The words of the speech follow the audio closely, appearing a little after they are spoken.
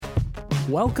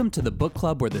Welcome to the book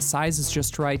club where the size is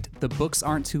just right, the books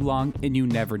aren't too long, and you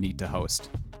never need to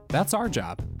host. That's our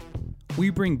job.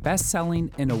 We bring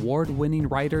best-selling and award-winning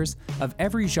writers of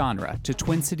every genre to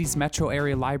Twin Cities metro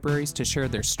area libraries to share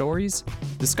their stories,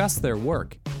 discuss their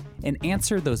work, and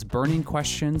answer those burning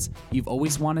questions you've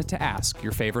always wanted to ask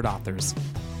your favorite authors.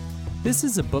 This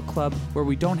is a book club where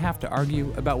we don't have to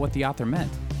argue about what the author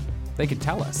meant. They can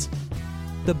tell us.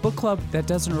 The book club that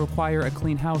doesn't require a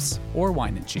clean house or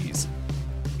wine and cheese.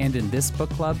 And in this book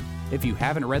club, if you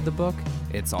haven't read the book,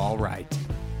 it's all right.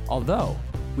 Although,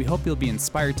 we hope you'll be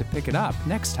inspired to pick it up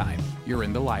next time you're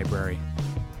in the library.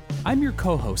 I'm your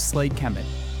co-host, Slade Kemet,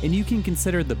 and you can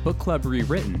consider the book club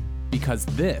rewritten because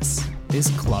this is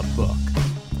Club Book.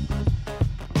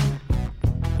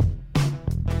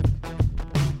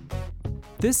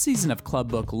 This season of Club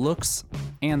Book looks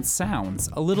and sounds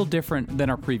a little different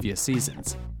than our previous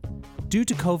seasons. Due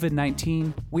to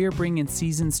COVID-19, we are bringing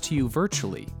seasons to you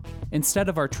virtually, instead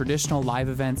of our traditional live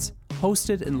events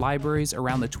hosted in libraries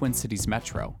around the Twin Cities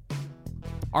metro.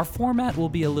 Our format will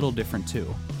be a little different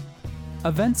too.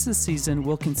 Events this season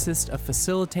will consist of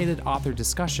facilitated author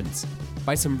discussions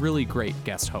by some really great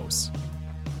guest hosts,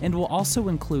 and will also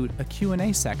include a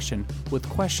Q&A section with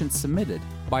questions submitted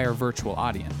by our virtual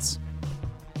audience.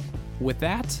 With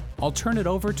that, I'll turn it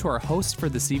over to our host for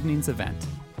this evening's event.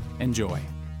 Enjoy.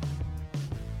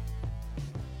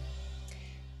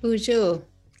 Bonjour.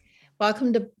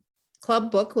 Welcome to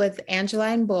Club Book with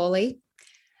Angeline Boley.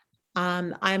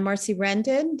 I'm Marcy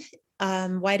Rendon,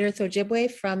 White Earth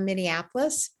Ojibwe from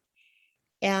Minneapolis,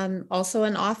 and also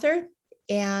an author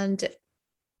and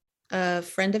a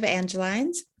friend of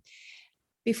Angeline's.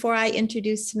 Before I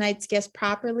introduce tonight's guest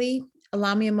properly,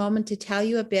 allow me a moment to tell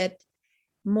you a bit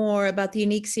more about the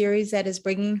unique series that is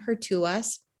bringing her to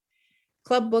us.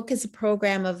 Club Book is a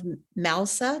program of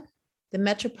MELSA, the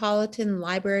Metropolitan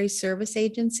Library Service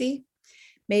Agency,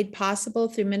 made possible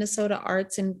through Minnesota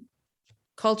Arts and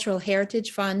Cultural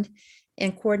Heritage Fund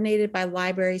and coordinated by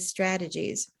Library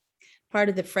Strategies. Part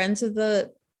of the Friends of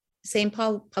the St.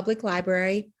 Paul Public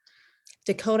Library,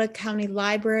 Dakota County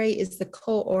Library is the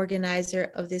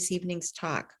co-organizer of this evening's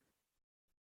talk.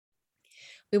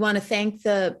 We want to thank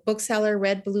the bookseller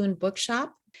Red Balloon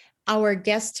Bookshop. Our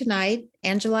guest tonight,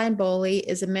 Angeline Boley,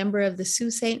 is a member of the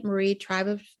Sault Ste. Marie Tribe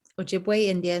of Ojibwe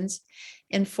Indians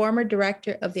and former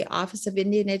director of the Office of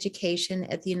Indian Education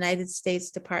at the United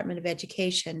States Department of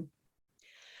Education.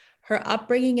 Her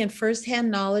upbringing and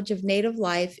firsthand knowledge of Native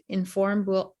life informed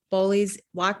Boley's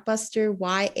blockbuster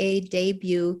YA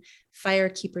debut,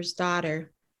 Firekeeper's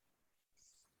Daughter.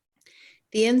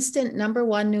 The instant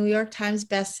 #1 New York Times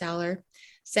bestseller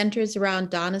centers around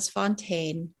Donis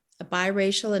Fontaine, a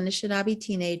biracial Anishinaabe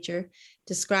teenager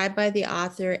described by the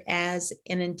author as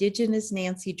an indigenous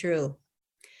Nancy Drew.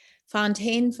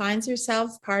 Fontaine finds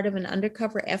herself part of an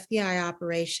undercover FBI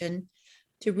operation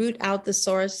to root out the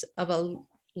source of a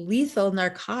lethal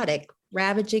narcotic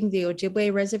ravaging the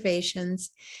Ojibwe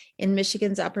reservations in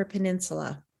Michigan's Upper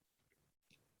Peninsula.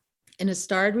 In a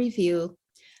starred review,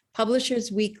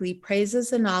 Publishers Weekly praises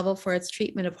the novel for its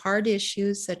treatment of hard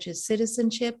issues such as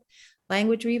citizenship,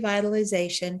 language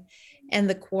revitalization, and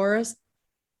the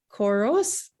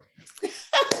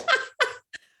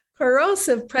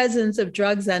corrosive presence of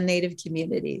drugs on Native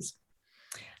communities.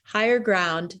 Higher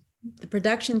Ground, the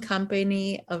production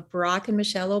company of Barack and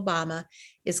Michelle Obama,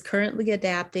 is currently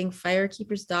adapting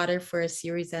Firekeeper's Daughter for a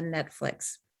series on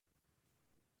Netflix.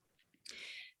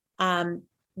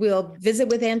 We'll visit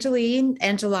with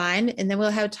Angeline, and then we'll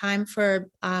have time for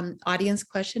audience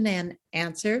question and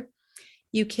answer.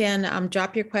 You can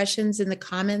drop your questions in the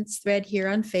comments thread here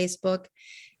on Facebook,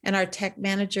 and our tech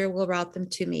manager will route them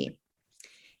to me.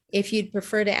 If you'd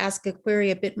prefer to ask a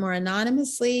query a bit more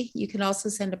anonymously, you can also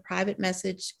send a private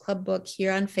message to Club Book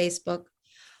here on Facebook,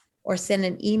 or send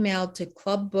an email to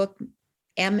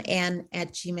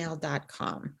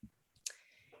clubbookmn@gmail.com.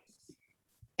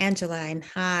 Angeline,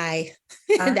 hi.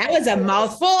 That was a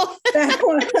mouthful. That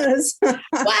was.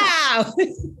 Wow.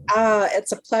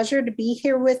 It's a pleasure to be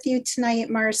here with you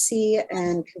tonight, Marcy,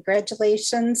 and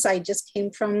congratulations. I just came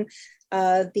from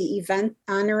the event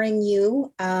honoring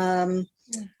you, the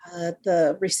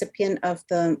recipient of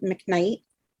the McKnight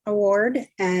Award,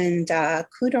 and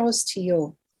kudos to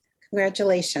you.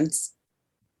 Congratulations.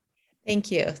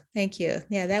 Thank you. Thank you.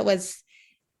 Yeah, that was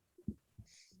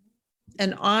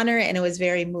an honor, and it was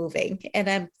very moving. And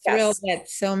I'm thrilled that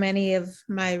so many of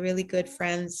my really good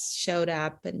friends showed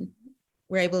up and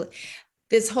were able.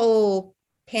 This whole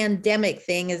pandemic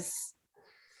thing has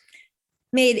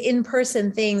made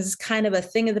in-person things kind of a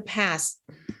thing of the past,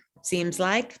 seems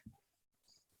like.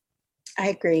 I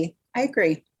agree.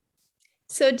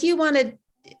 So do you want to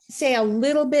say a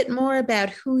little bit more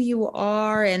about who you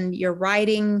are and your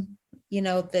writing,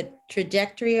 the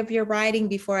trajectory of your writing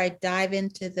before I dive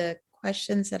into the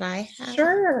questions that I have?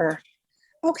 Sure.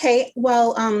 Okay,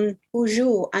 well,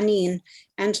 Uju, Anin,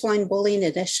 Angeline Bully,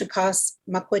 Nadeshikos,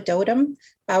 Makwadotum,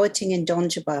 Bawating and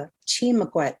Donjaba, Chi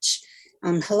Magwech.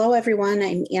 Hello, everyone.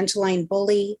 I'm Angeline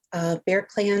Bully, Bear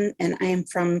Clan, and I am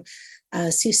from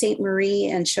Sault Ste. Marie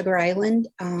and Sugar Island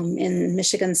in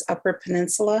Michigan's Upper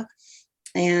Peninsula.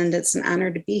 And it's an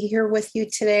honor to be here with you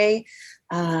today.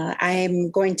 I'm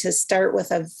going to start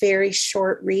with a very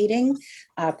short reading,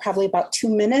 probably about 2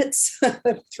 minutes,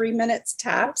 3 minutes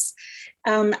tops.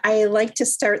 I like to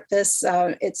start this,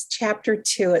 it's chapter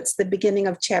 2, it's the beginning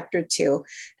of chapter 2.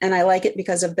 And I like it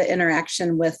because of the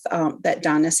interaction with that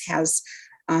Donis has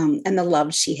and the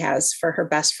love she has for her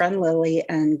best friend Lily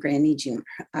and Granny June,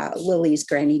 Lily's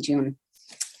Granny June.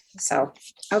 So,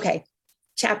 okay,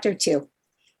 chapter 2.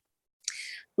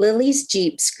 Lily's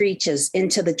Jeep screeches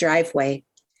into the driveway.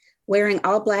 Wearing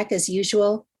all black as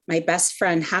usual, my best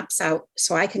friend hops out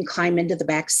so I can climb into the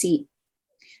back seat.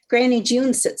 Granny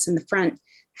June sits in the front,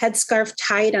 headscarf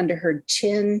tied under her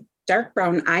chin, dark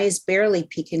brown eyes barely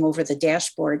peeking over the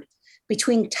dashboard.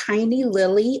 Between tiny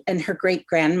Lily and her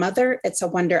great-grandmother, it's a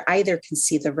wonder either can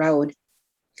see the road.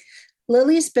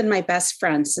 Lily's been my best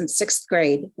friend since 6th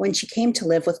grade when she came to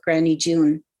live with Granny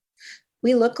June.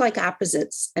 We look like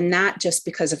opposites, and not just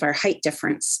because of our height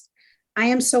difference. I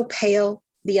am so pale,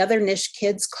 the other Nish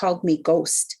kids called me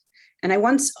Ghost, and I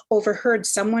once overheard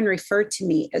someone refer to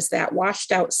me as that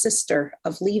washed-out sister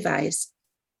of Levi's.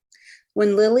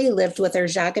 When Lily lived with her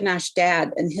Jaganash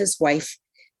dad and his wife,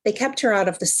 they kept her out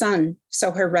of the sun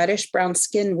so her reddish-brown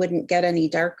skin wouldn't get any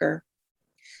darker.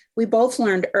 We both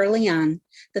learned early on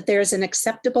that there is an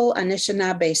acceptable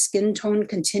Anishinaabe skin tone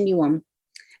continuum,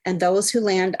 and those who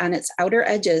land on its outer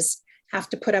edges have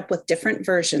to put up with different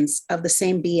versions of the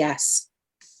same BS.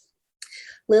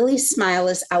 Lily's smile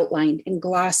is outlined in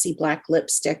glossy black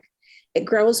lipstick. It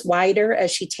grows wider as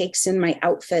she takes in my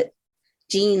outfit,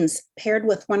 jeans paired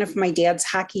with one of my dad's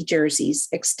hockey jerseys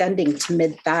extending to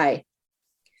mid-thigh.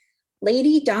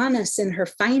 Lady Donis in her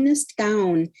finest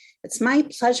gown, it's my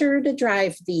pleasure to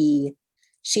drive thee,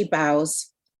 she bows.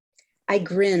 I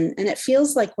grin, and it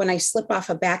feels like when I slip off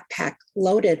a backpack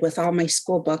loaded with all my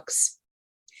school books.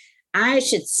 I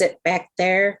should sit back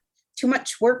there. Too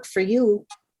much work for you,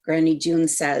 Granny June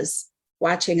says,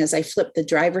 watching as I flip the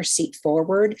driver's seat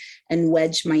forward and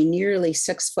wedge my nearly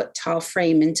 6-foot-tall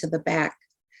frame into the back.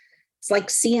 It's like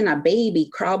seeing a baby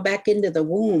crawl back into the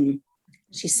womb.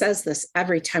 She says this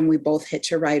every time we both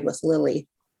hitch a ride with Lily.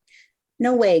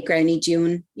 No way, Granny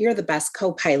June, you're the best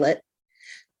co-pilot.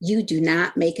 You do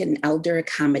not make an elder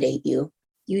accommodate you.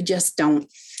 You just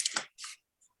don't.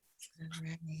 All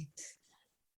right.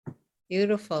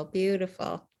 Beautiful,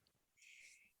 beautiful.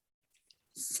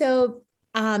 So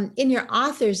in your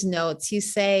author's notes, you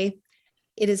say,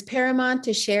 it is paramount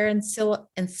to share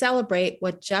and celebrate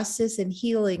what justice and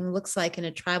healing looks like in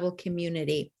a tribal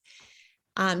community.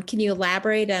 Can you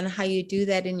elaborate on how you do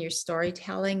that in your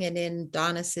storytelling and in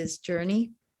Donis's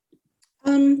journey?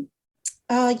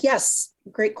 Yes,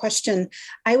 great question.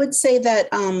 I would say that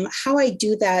how I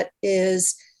do that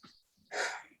is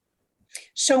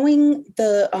showing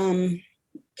the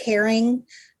caring,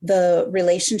 the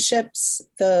relationships,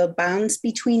 the bonds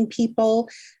between people.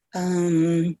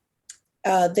 There's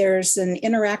an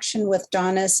interaction with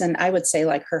Donis and I would say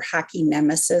like her hockey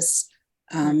nemesis,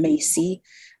 Macy.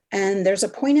 And there's a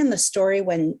point in the story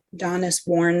when Donis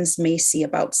warns Macy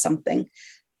about something.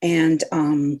 And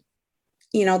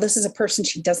this is a person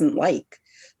she doesn't like,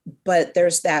 but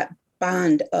there's that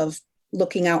bond of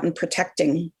looking out and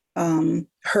protecting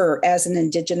her as an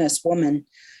Indigenous woman.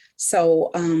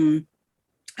 So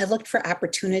I looked for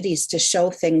opportunities to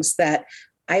show things that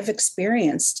I've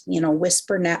experienced,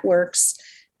 whisper networks,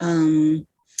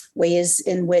 ways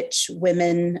in which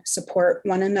women support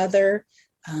one another,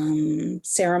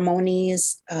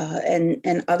 ceremonies,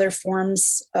 and other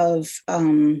forms of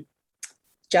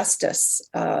justice.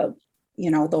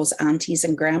 Those aunties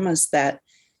and grandmas that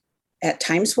at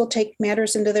times will take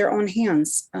matters into their own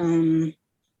hands. And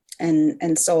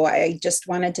so I just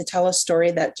wanted to tell a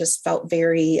story that just felt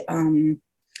very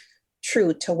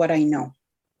true to what I know.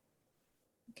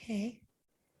 Okay.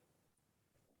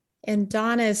 And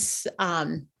Donis,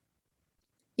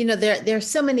 there's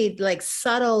so many like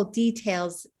subtle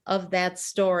details of that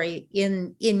story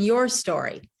in your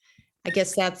story. I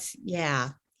guess that's, yeah.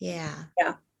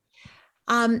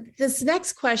 This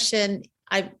next question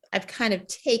I've kind of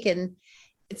taken,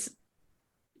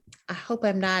 I hope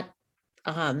I'm not,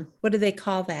 what do they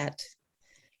call that?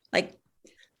 Like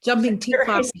jumping too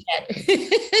far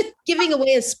ahead. Giving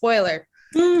away a spoiler.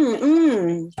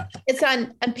 It's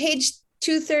on page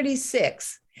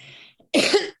 236.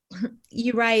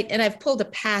 You write, and I've pulled a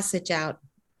passage out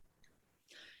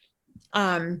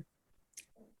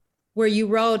where you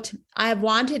wrote, I have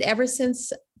wanted ever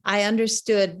since I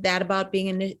understood that about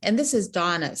being, and this is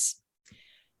Donna's.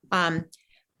 I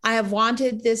have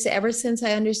wanted this ever since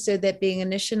I understood that being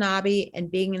an Anishinaabe and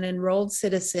being an enrolled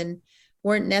citizen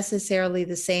weren't necessarily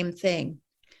the same thing.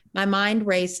 My mind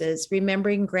races,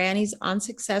 remembering Granny's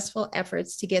unsuccessful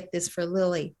efforts to get this for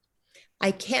Lily.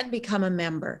 I can't become a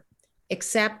member,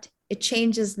 except it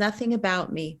changes nothing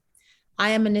about me.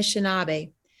 I am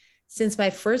Anishinaabe. Since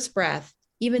my first breath,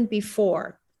 even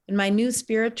before, when my new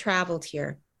spirit traveled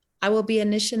here, I will be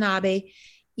Anishinaabe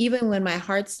even when my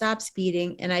heart stops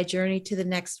beating and I journey to the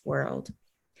next world.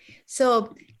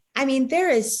 So, I mean, there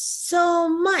is so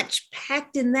much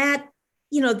packed in that,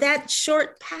 that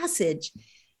short passage.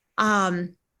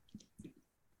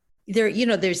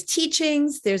 There's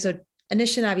teachings, there's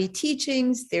Anishinaabe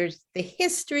teachings, there's the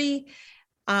history,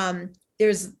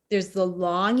 there's the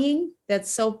longing that's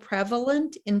so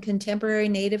prevalent in contemporary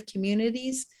Native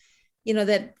communities,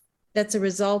 that's a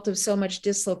result of so much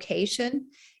dislocation.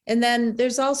 And then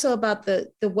there's also about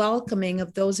the welcoming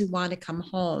of those who want to come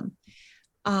home.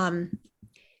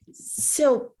 It's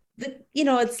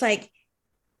like,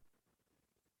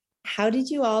 how did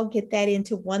you all get that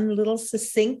into one little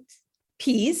succinct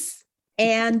piece?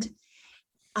 And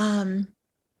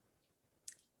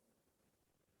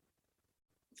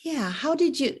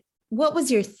what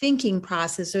was your thinking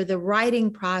process or the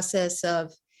writing process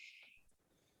of,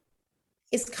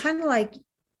 it's kind of like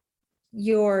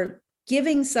you're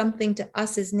giving something to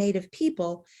us as Native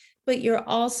people, but you're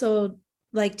also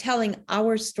like telling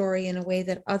our story in a way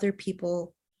that other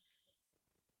people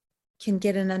can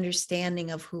get an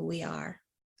understanding of who we are.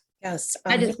 Yes.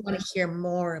 I just want to hear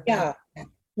more about that.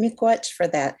 Miigwech for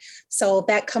that. So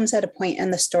that comes at a point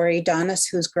in the story, Donna's,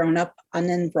 who's grown up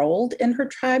unenrolled in her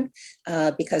tribe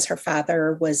because her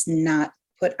father was not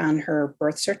put on her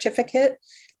birth certificate.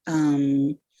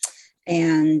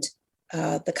 And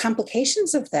the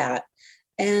complications of that.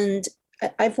 And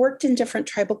I've worked in different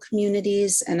tribal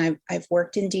communities, and I've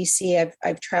worked in DC.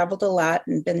 I've traveled a lot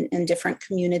and been in different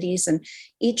communities, and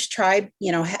each tribe,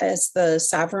 has the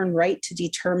sovereign right to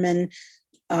determine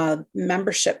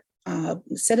membership,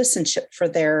 citizenship for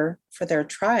their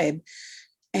tribe.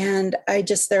 And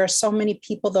there are so many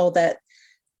people though that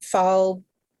fall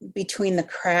between the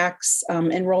cracks.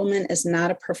 Enrollment is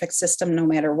not a perfect system, no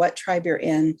matter what tribe you're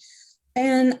in.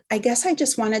 And I guess I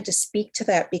just wanted to speak to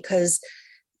that because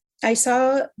I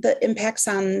saw the impacts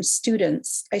on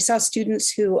students. I saw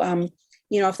students who,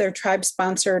 if their tribe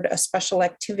sponsored a special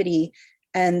activity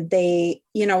and they,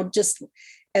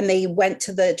 and they went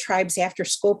to the tribe's after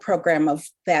school program, of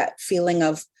that feeling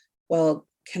of, well,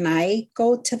 can I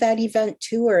go to that event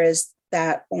too? Or is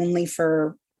that only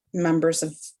for members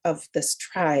of this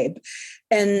tribe?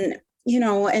 And,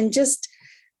 and just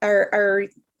our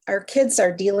kids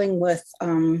are dealing with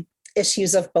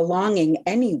issues of belonging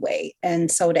anyway.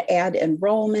 And so to add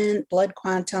enrollment, blood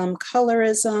quantum,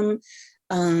 colorism,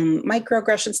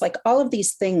 microaggressions, like all of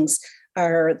these things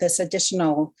are this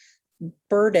additional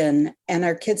burden. And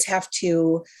our kids have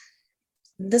to,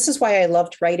 this is why I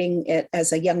loved writing it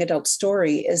as a young adult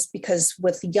story, is because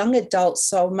with young adults,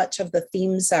 so much of the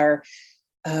themes are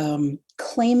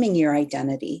claiming your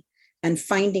identity and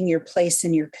finding your place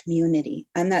in your community.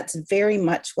 And that's very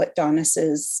much what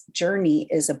Donna's journey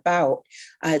is about.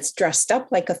 It's dressed up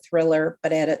like a thriller,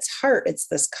 but at its heart, it's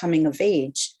this coming of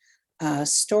age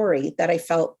story that I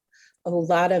felt a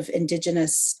lot of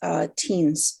Indigenous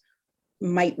teens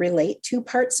might relate to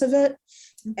parts of it.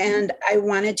 Mm-hmm. And I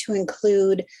wanted to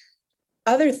include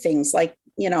other things like,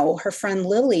 her friend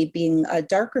Lily being a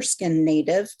darker skinned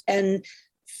Native and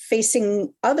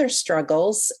facing other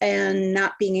struggles and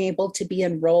not being able to be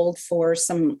enrolled for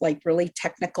some like really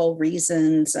technical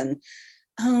reasons. And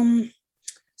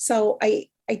so I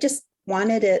just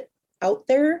wanted it out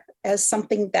there as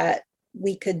something that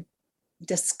we could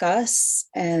discuss,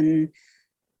 and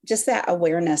just that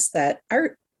awareness that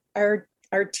our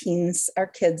teens, our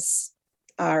kids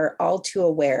are all too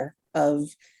aware of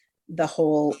the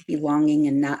whole belonging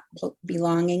and not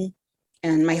belonging.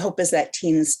 And my hope is that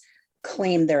teens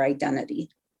claim their identity.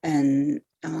 And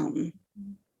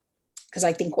because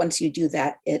I think once you do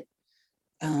that, it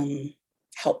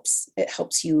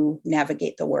helps you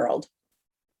navigate the world.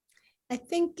 I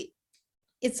think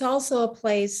it's also a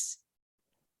place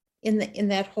in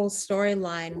that whole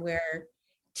storyline where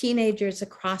teenagers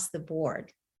across the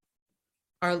board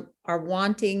are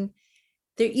wanting,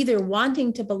 they're either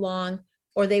wanting to belong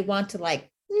or they want to like,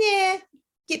 nah,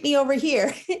 get me over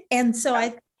here. And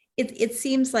so it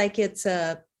seems like it's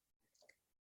a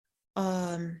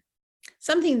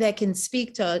something that can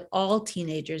speak to all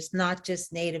teenagers, not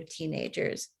just Native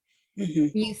teenagers.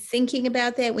 Mhm. Were you thinking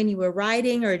about that when you were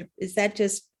writing, or is that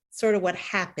just sort of what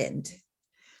happened?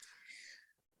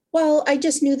 Well, I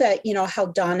just knew that, how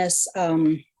Donis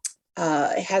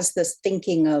has this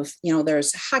thinking of,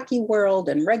 there's hockey world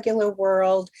and regular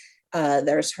world.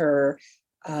 There's her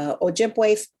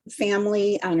Ojibwe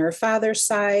family on her father's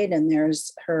side, and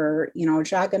there's her,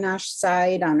 Jaganash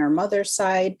side on her mother's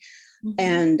side,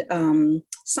 and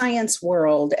science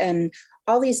world, and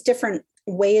all these different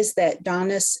ways that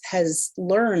Donis has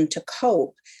learned to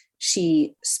cope.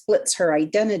 She splits her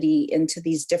identity into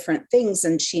these different things,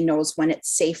 and she knows when it's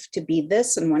safe to be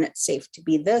this and when it's safe to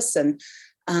be this. And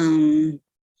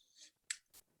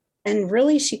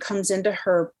really she comes into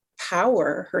her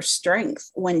power, her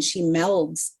strength, when she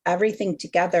melds everything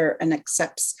together and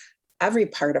accepts every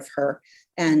part of her.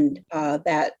 And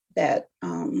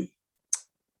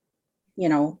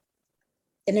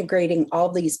integrating all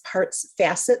these parts,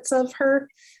 facets of her.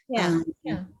 Yeah.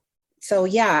 So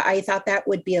yeah, I thought that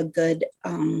would be a good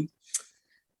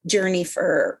journey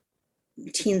for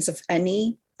teens of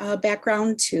any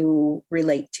background to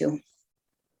relate to.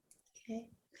 Okay.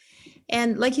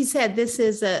 And like you said, this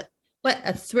is a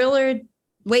thriller.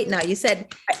 Wait, no, you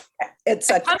said it's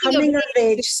a coming of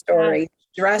age story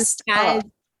dressed up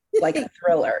like a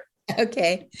thriller.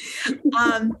 Okay.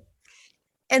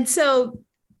 And so,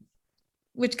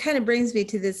 which kind of brings me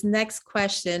to this next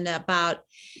question about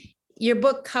your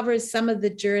book covers some of the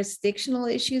jurisdictional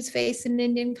issues faced in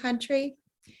Indian country.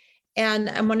 And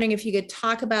I'm wondering if you could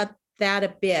talk about that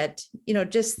a bit,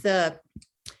 just the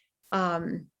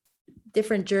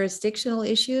different jurisdictional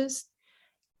issues.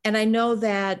 And I know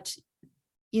that,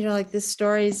 like the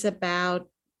stories about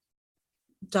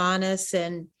Donis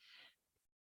and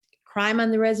crime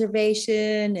on the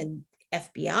reservation and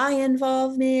FBI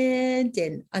involvement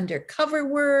and undercover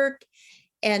work.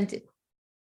 And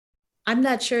I'm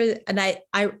not sure, and I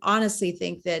honestly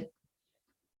think that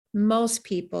most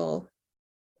people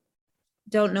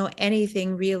don't know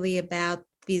anything really about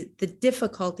the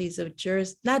difficulties of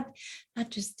not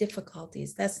just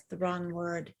difficulties, that's the wrong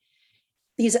word.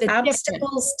 These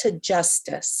obstacles to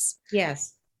justice.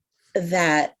 Yes.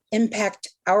 That impact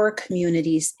our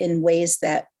communities in ways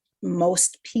that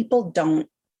most people don't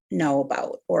know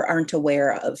about or aren't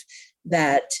aware of,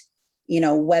 that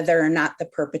whether or not the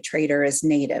perpetrator is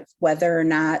Native, whether or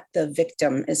not the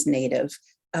victim is Native,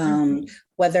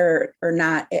 whether or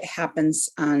not it happens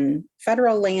on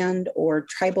federal land or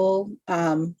tribal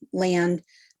land,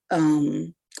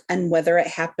 and whether it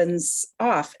happens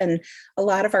off. And a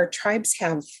lot of our tribes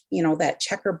have, that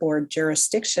checkerboard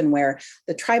jurisdiction where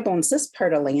the tribe owns this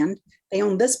part of land, they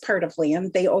own this part of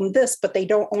land, they own this, but they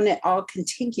don't own it all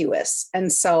contiguous.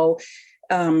 And so,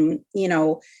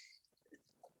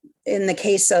 in the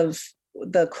case of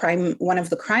the crime, one of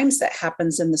the crimes that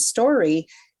happens in the story,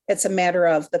 it's a matter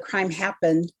of the crime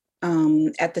happened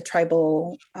at the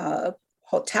tribal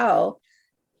hotel.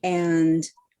 And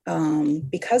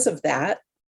because of that,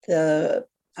 the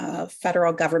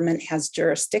federal government has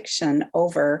jurisdiction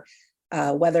over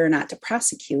whether or not to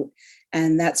prosecute.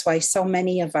 And that's why so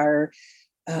many of our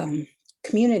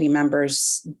community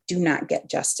members do not get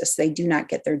justice. They do not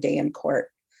get their day in court.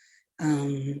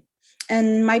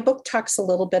 And my book talks a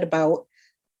little bit about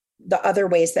the other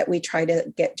ways that we try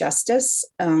to get justice.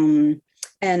 And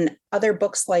other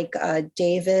books like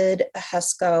David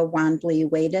Heska Wandley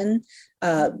Waden,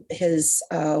 his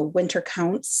Winter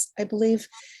Counts, I believe,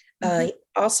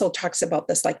 also talks about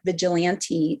this like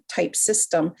vigilante type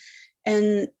system.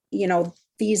 And,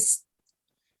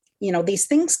 these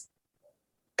things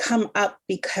come up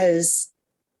because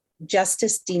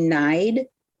justice denied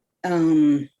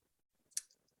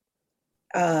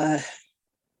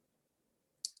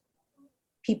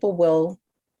people will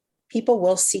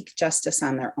seek justice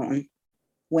on their own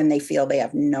when they feel they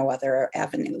have no other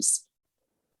avenues.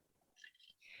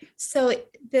 So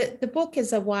the book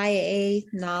is a YA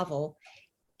novel.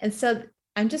 And so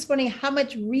I'm just wondering how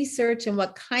much research and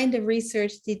what kind of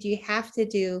research did you have to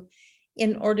do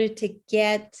in order to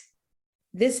get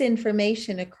this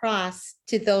information across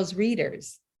to those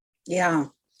readers? Yeah.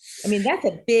 I mean, that's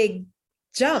a big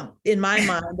jump in my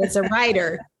mind as a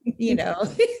writer,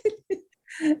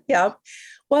 Yeah.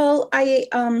 Well, I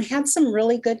had some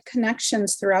really good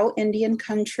connections throughout Indian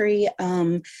country.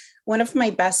 One of my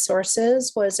best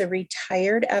sources was a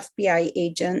retired FBI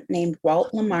agent named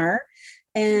Walt Lamar.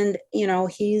 And,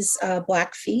 he's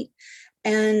Blackfeet.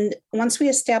 And once we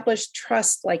established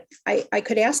trust, like I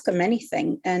could ask him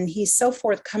anything, and he's so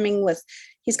forthcoming with,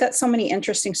 he's got so many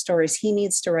interesting stories. He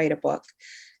needs to write a book.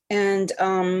 And,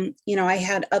 I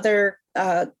had other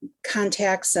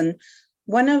contacts, and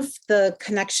one of the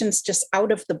connections just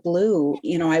out of the blue,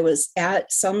 I was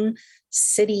at some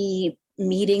city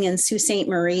meeting in Sault Ste.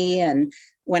 Marie and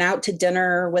went out to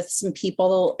dinner with some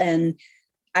people, and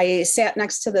I sat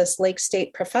next to this Lake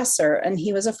State professor, and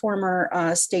he was a former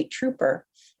state trooper.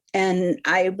 And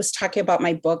I was talking about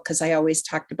my book because I always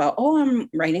talked about, I'm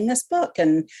writing this book.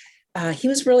 And he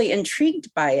was really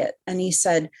intrigued by it. And he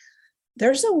said,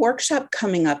 there's a workshop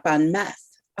coming up on meth,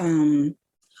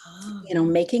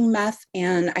 making meth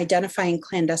and identifying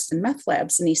clandestine meth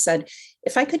labs. And he said,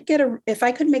 if I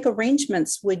could make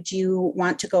arrangements, would you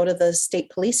want to go to the State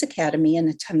Police Academy and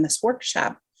attend this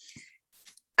workshop?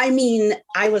 I mean,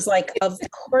 I was like, of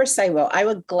course I will. I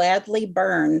would gladly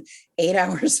burn 8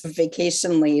 hours of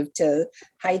vacation leave to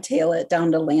hightail it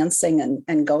down to Lansing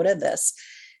and go to this.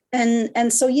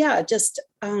 And so, yeah, just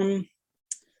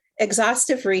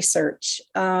exhaustive research.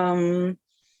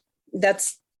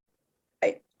 That's,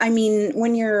 I mean,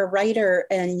 when you're a writer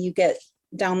and you get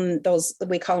down those,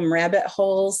 we call them rabbit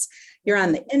holes, you're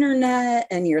on the internet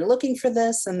and you're looking for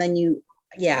this, and then you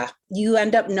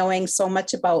end up knowing so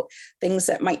much about things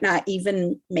that might not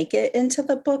even make it into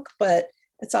the book, but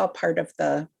it's all part of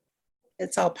the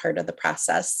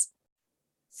process.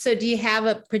 So do you have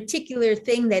a particular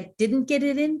thing that didn't get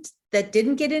into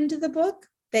the book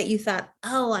that you thought,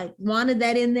 I wanted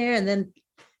that in there and then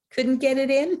couldn't get it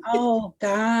in? Oh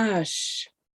gosh.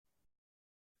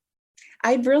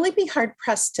 I'd really be hard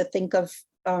pressed to think of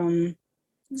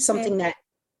something that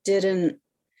didn't.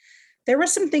 There were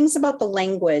some things about the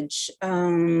language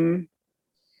that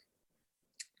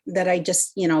I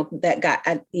just,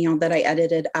 that I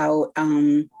edited out.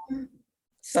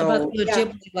 So about the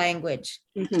Ojibwe language.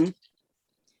 Mm-hmm.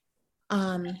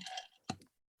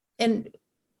 And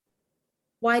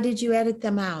why did you edit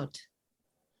them out?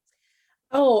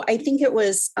 I think it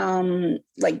was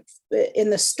like in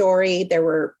the story, I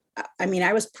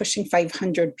was pushing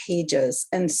 500 pages.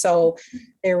 And so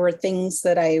there were things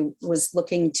that I was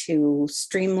looking to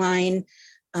streamline.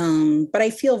 But I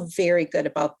feel very good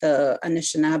about the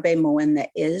Anishinaabe that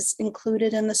is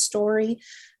included in the story.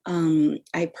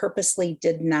 I purposely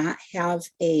did not have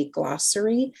a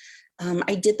glossary.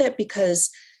 I did that because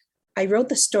I wrote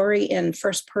the story in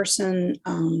first person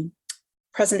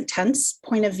present tense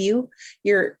point of view.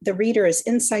 The reader is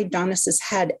inside Donnis's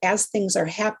head as things are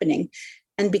happening.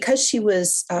 And because she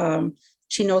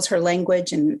knows her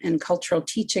language and cultural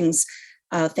teachings,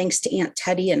 thanks to Aunt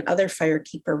Teddy and other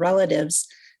firekeeper relatives,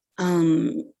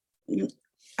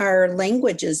 our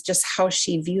language is just how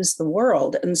she views the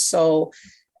world. And so,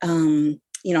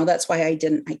 that's why I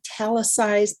didn't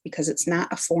italicize, because it's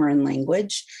not a foreign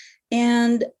language.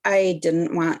 And I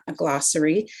didn't want a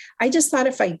glossary. I just thought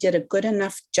if I did a good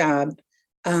enough job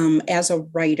as a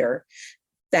writer,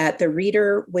 that the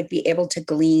reader would be able to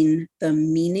glean the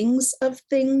meanings of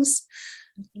things.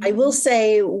 Mm-hmm. I will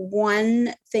say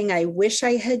one thing I wish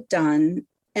I had done,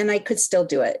 and I could still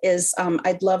do it, is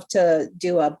I'd love to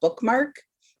do a bookmark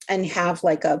and have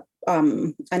like a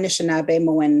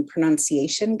Anishinaabe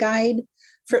pronunciation guide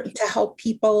to help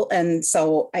people. And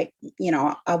so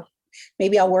I'll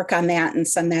work on that and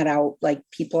send that out, like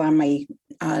people on my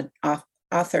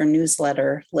author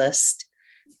newsletter list.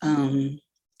 Okay.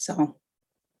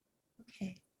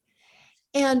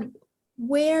 And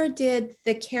where did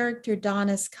the character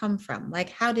Donnis come from? Like,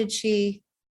 how did she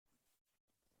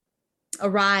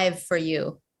arrive for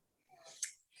you?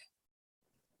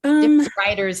 Different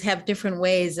writers have different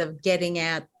ways of getting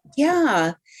at.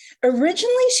 Yeah.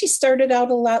 Originally, she started out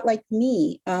a lot like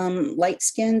me,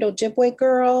 light-skinned Ojibwe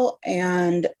girl.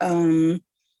 And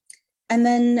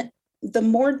then the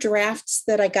more drafts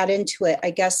that I got into it,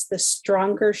 I guess the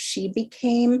stronger she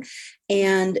became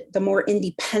and the more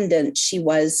independent she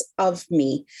was of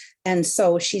me. And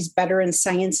so she's better in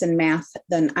science and math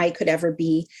than I could ever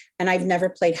be. And I've never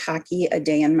played hockey a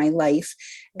day in my life.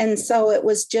 And so it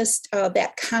was just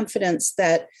that confidence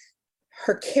that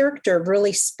her character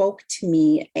really spoke to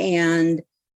me. And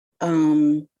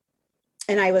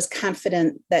I was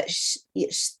confident that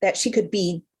she could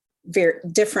be very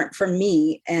different from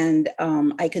me, and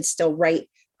I could still write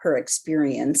her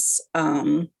experience.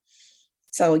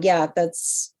 So yeah,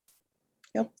 that's,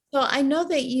 yep. So I know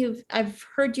that I've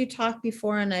heard you talk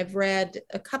before, and I've read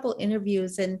a couple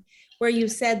interviews and where you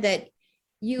said that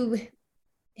you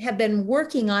have been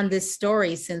working on this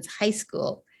story since high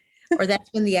school, or that's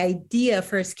when the idea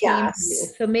first came to you.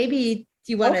 So maybe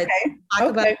do you want to talk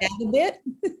about that a bit?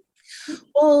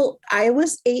 Well, I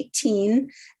was 18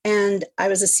 and I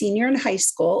was a senior in high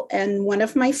school. And one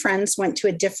of my friends went to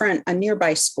a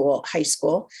nearby school, high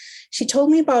school. She told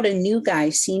me about a new guy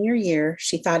senior year.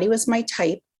 She thought he was my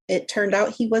type. It turned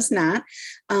out he was not.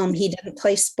 He didn't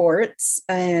play sports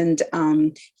and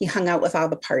he hung out with all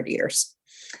the partiers.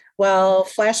 Well,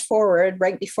 flash forward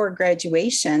right before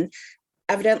graduation,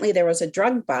 evidently there was a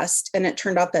drug bust, and it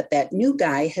turned out that that new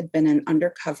guy had been an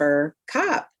undercover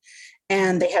cop.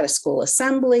 And they had a school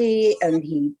assembly, and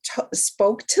he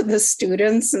spoke to the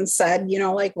students and said,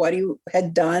 like what he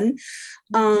had done.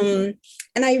 And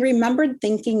I remembered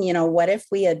thinking, what if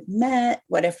we had met?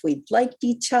 What if we'd liked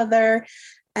each other?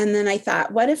 And then I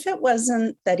thought, what if it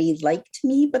wasn't that he liked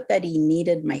me, but that he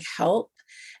needed my help?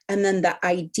 And then the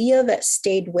idea that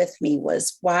stayed with me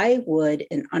was, why would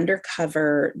an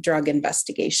undercover drug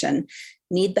investigation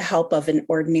need the help of an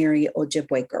ordinary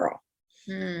Ojibwe girl?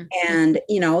 And,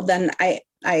 then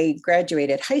I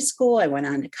graduated high school. I went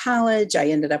on to college. I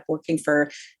ended up working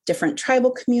for different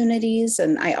tribal communities,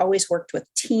 and I always worked with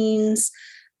teens.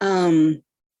 And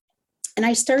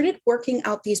I started working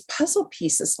out these puzzle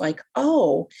pieces like,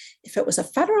 oh, if it was a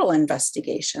federal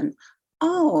investigation,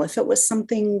 oh, if it was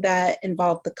something that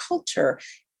involved the culture,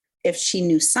 if she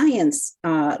knew science,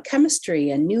 chemistry,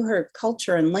 and knew her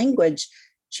culture and language,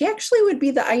 she actually would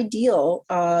be the ideal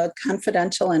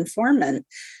confidential informant.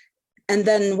 And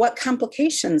then what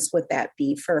complications would that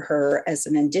be for her as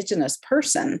an Indigenous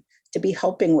person to be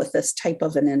helping with this type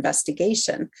of an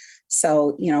investigation?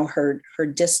 So, her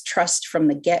distrust from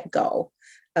the get-go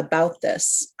about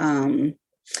this.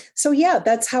 So yeah,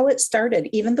 that's how it started.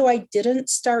 Even though I didn't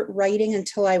start writing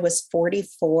until I was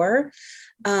 44,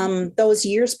 those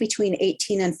years between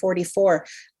 18 and 44,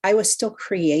 I was still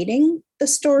creating the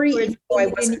story, even though I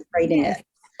wasn't writing it.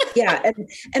 Yeah.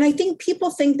 And I think people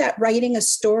think that writing a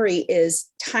story is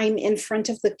time in front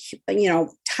of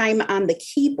time on the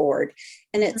keyboard.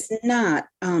 And it's not.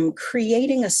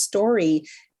 Creating a story,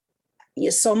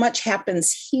 so much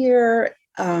happens here.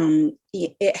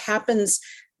 It happens,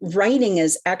 writing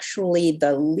is actually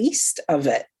the least of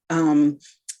it.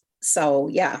 So,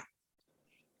 yeah.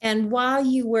 And while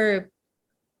you were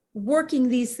working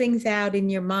these things out in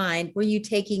your mind, were you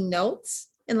taking notes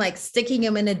and like sticking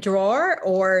them in a drawer,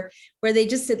 or were they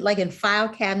just like in file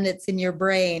cabinets in your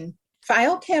brain?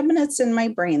 File cabinets in my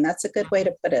brain. That's a good way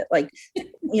to put it. Like,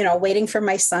 waiting for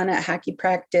my son at hockey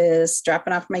practice,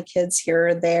 dropping off my kids here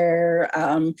or there.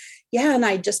 And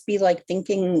I'd just be like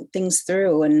thinking things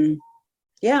through, and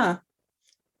yeah.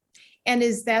 And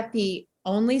is that the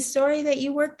only story that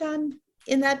you worked on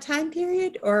in that time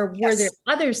period, or were there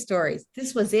other stories?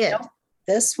 This was it. No,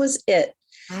 this was it.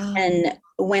 Wow. And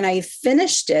when I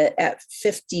finished it at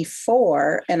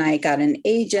 54 and I got an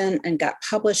agent and got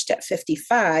published at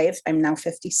 55, I'm now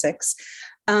 56.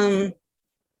 I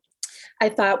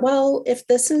thought, well, if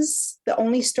this is the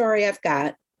only story I've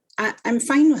got, I'm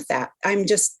fine with that. I'm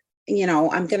just,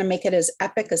 I'm going to make it as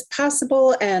epic as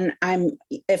possible. And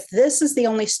if this is the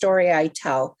only story I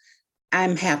tell,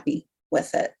 I'm happy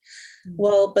with it.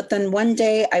 Well, but then one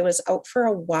day I was out for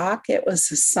a walk. It was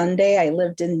a Sunday. I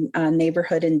lived in a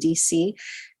neighborhood in DC,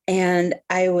 and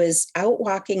I was out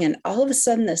walking, and all of a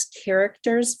sudden this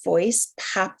character's voice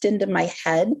popped into my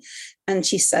head. And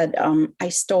she said, I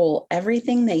stole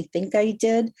everything they think I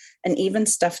did, and even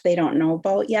stuff they don't know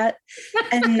about yet.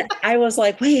 And I was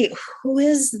like, wait, who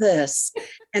is this?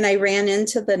 And I ran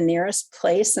into the nearest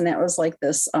place, and it was like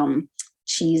this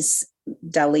cheese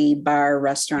deli bar,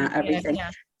 restaurant, everything. Yeah.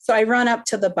 So I run up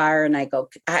to the bar and I go,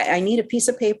 I need a piece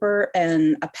of paper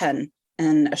and a pen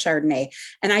and a Chardonnay.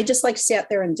 And I just like sat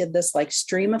there and did this like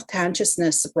stream of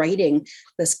consciousness, writing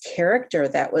this character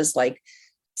that was like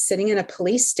sitting in a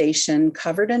police station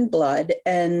covered in blood,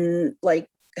 and like,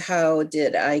 how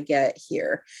did I get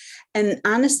here? And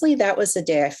honestly, that was the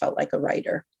day I felt like a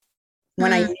writer.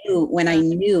 When I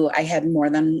knew I had more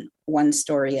than one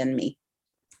story in me.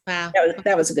 Wow.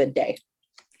 That was a good day.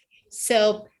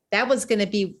 So that was going to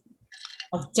be,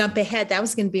 I'll jump ahead. That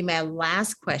was going to be my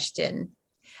last question.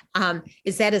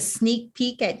 Is that a sneak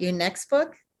peek at your next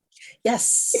book?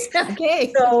 Yes.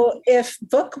 Okay. So if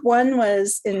book one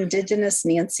was Indigenous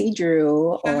Nancy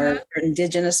Drew or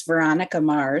Indigenous Veronica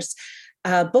Mars,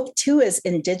 book two is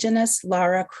Indigenous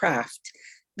Lara Croft.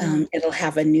 It'll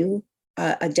have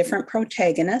a different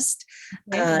protagonist.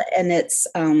 And it's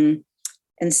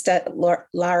instead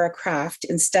Lara Croft,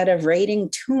 instead of raiding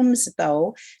tombs,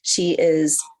 though, she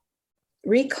is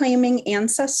reclaiming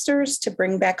ancestors to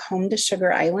bring back home to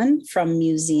Sugar Island from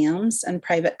museums and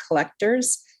private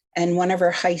collectors. And one of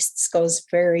her heists goes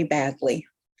very badly.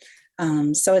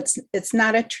 So it's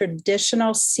not a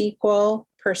traditional sequel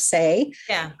per se,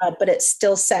 Yeah. but it's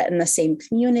still set in the same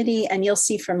community, and you'll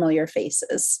see familiar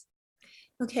faces.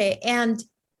 Okay. And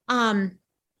I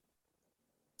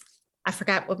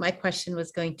forgot what my question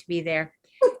was going to be there.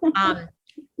 I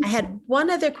had one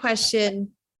other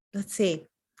question. Let's see.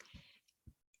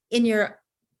 In your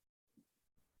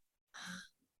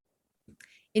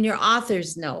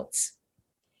author's notes,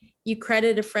 you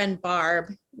credit a friend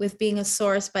Barb with being a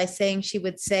source by saying she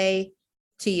would say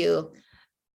to you,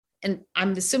 and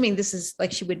I'm assuming this is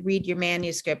like she would read your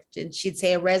manuscript and she'd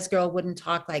say a res girl wouldn't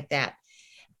talk like that.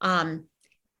 Can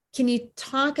you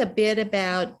talk a bit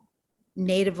about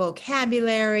native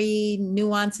vocabulary,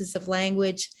 nuances of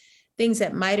language, things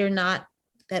that might or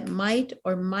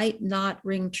might not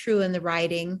ring true in the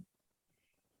writing,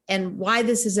 and why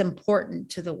this is important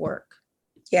to the work?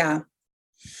 Yeah.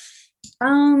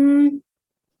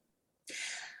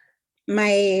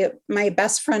 My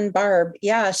best friend Barb,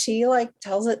 yeah, she like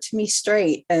tells it to me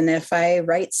straight. And if I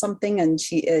write something and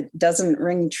it doesn't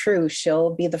ring true,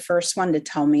 she'll be the first one to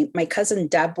tell me. My cousin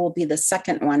Deb will be the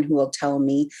second one who will tell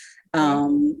me.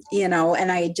 And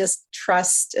I just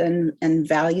trust and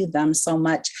value them so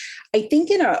much. I think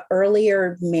in an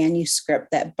earlier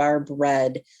manuscript that Barb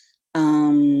read,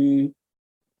 Donis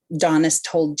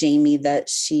told Jamie that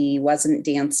she wasn't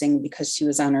dancing because she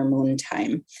was on her moon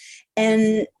time.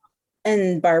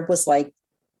 And Barb was like,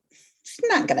 she's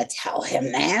not going to tell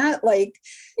him that, like,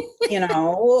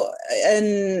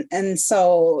 and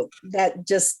so that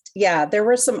just, yeah, there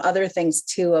were some other things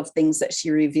too, of things that she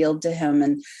revealed to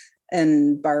him.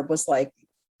 And Barb was like,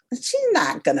 she's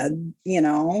not going to,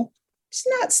 she's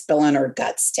not spilling her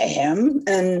guts to him.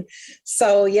 And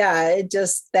so, yeah, it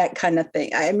just, that kind of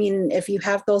thing. I mean, if you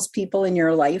have those people in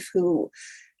your life who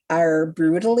are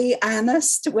brutally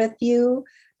honest with you,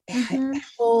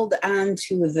 hold on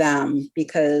to them,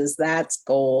 because that's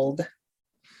gold.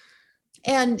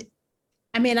 And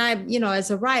I mean,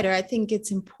 as a writer, I think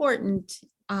it's important,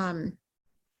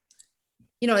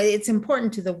 it's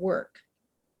important to the work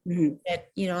that,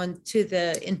 and to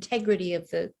the integrity of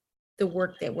the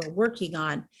work that we're working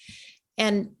on.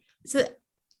 And so,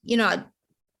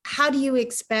 how do you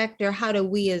expect, or how do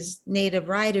we as Native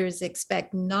writers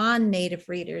expect non-Native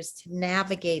readers to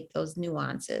navigate those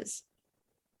nuances?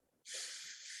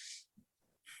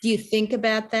 Do you think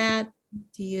about that?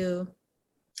 Do you?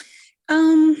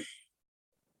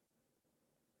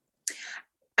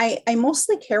 I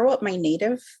mostly care what my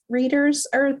Native readers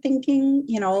are thinking,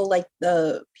 like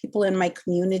the people in my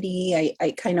community.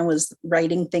 I kind of was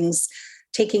writing things,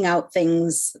 taking out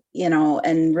things,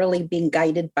 and really being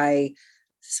guided by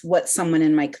what someone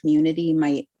in my community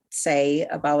might say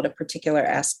about a particular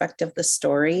aspect of the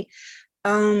story.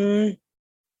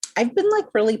 I've been like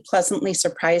really pleasantly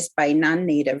surprised by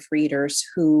non-Native readers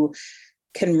who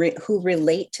who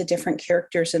relate to different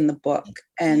characters in the book.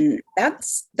 And that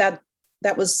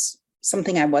was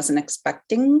something I wasn't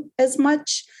expecting as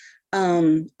much.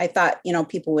 I thought,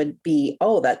 people would be,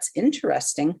 oh, that's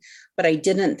interesting, but I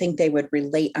didn't think they would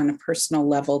relate on a personal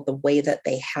level the way that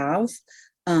they have.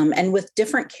 And with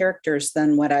different characters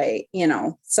than what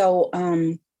so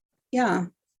yeah.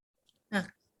 Ah,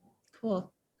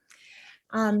 cool.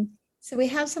 So we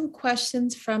have some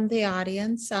questions from the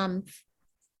audience.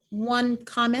 One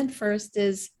comment first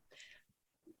is,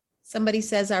 somebody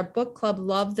says, our book club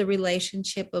loved the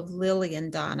relationship of Lily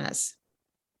and Donis.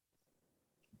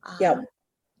 Yeah.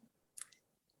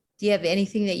 Do you have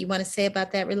anything that you want to say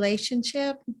about that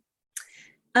relationship?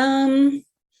 Well,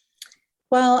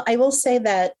 I will say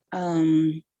that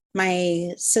my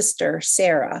sister,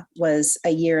 Sarah, was a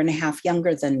year and a half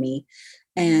younger than me.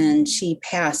 And she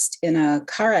passed in a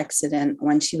car accident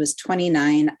when she was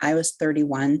 29. I was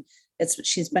 31.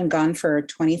 She's been gone for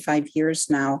 25 years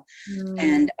now.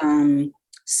 And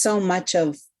so much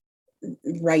of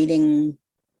writing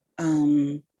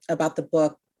about the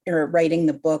book, or writing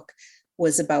the book,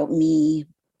 was about me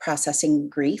processing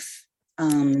grief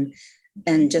and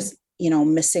just,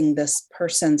 missing this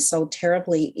person so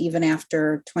terribly, even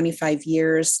after 25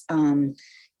 years.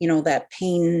 That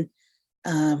pain,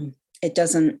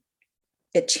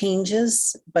 it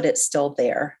changes, but it's still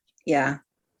there. Yeah.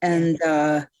 And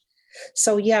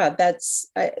so, yeah,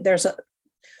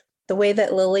 the way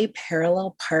that Lily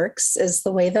parallel parks is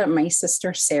the way that my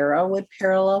sister Sarah would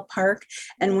parallel park.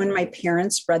 And when my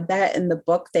parents read that in the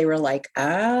book, they were like,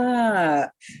 yeah,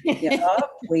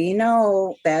 we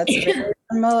know, that's very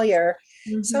familiar.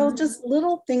 So just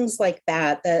little things like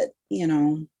that,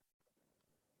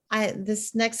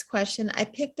 this next question, I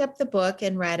picked up the book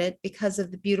and read it because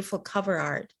of the beautiful cover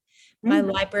art. My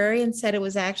librarian said it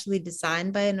was actually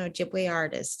designed by an Ojibwe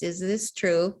artist. Is this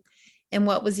true? And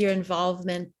what was your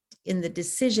involvement in the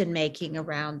decision making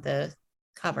around the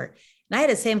cover. And I had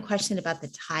the same question about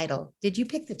the title. Did you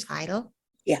pick the title?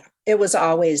 Yeah, that was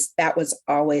always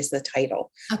the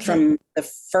title. Okay. From the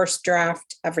first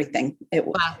draft, everything. It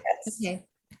was. Wow. Yes. Okay.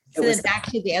 It So was then back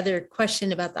to the other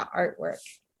question about the artwork.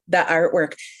 the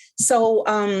artwork.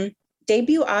 So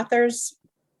debut authors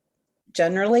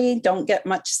generally don't get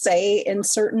much say in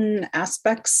certain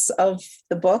aspects of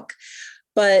the book,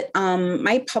 but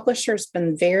my publisher's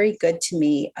been very good to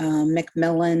me,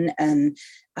 Macmillan, and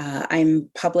I'm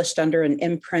published under an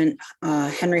imprint,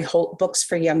 Henry Holt Books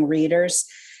for Young Readers.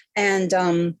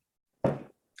 And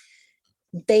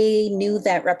they knew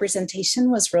that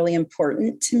representation was really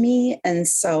important to me. And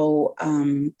so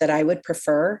that I would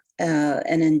prefer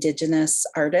an Indigenous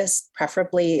artist,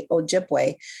 preferably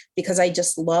Ojibwe, because I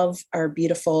just love our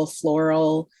beautiful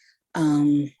floral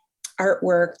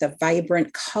artwork, the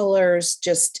vibrant colors,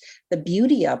 just the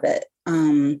beauty of it.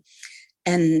 And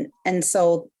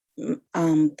so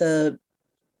the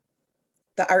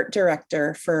art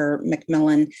director for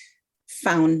Macmillan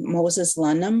found Moses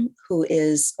Lunham, who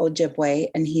is Ojibwe,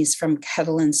 and he's from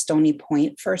Kettle and Stony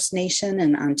Point First Nation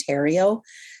in Ontario.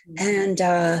 And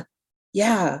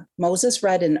Moses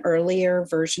read an earlier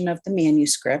version of the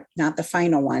manuscript, not the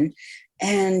final one.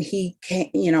 And he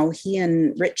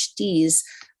and Rich Dees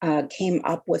came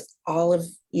up with all of,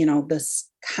 this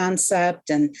concept.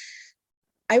 And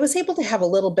I was able to have a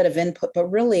little bit of input, but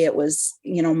really it was,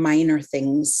 minor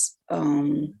things.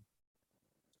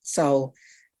 So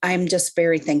I'm just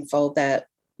very thankful that,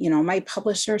 my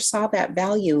publisher saw that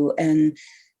value, and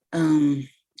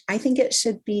I think it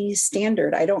should be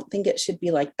standard. I don't think it should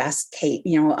be like best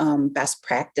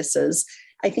practices.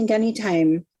 I think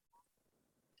anytime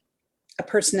a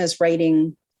person is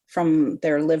writing from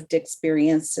their lived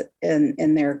experience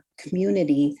in their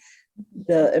community,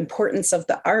 the importance of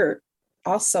the art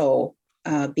also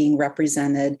being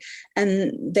represented.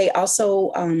 And they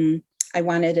also, I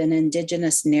wanted an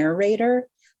Indigenous narrator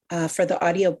for the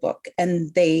audiobook,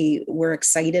 and they were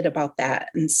excited about that.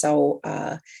 And so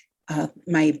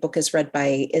my book is read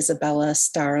by Isabella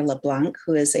Starr LeBlanc,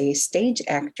 who is a stage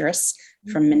actress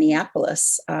from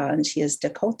Minneapolis, and she is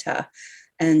Dakota.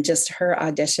 And just her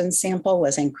audition sample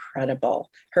was incredible.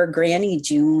 Her Granny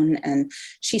June, and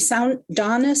her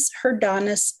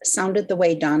Donis sounded the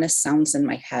way Donis sounds in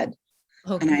my head.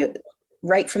 Okay. And I,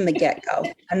 right from the get-go.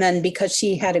 And then because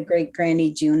she had a great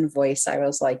Granny June voice, I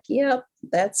was like, yep,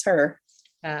 that's her.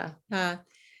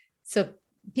 So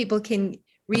people can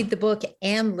read the book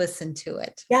and listen to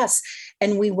it. Yes.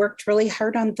 And we worked really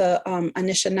hard on the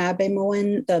Anishinaabe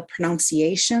the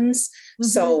pronunciations. Mm-hmm.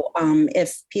 So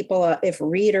if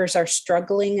readers are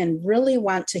struggling and really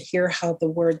want to hear how the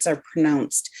words are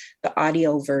pronounced, the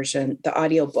audio version, the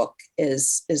audiobook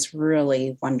is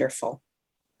really wonderful.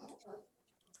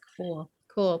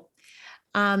 Cool.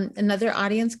 Another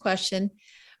audience question: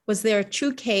 was there a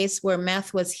true case where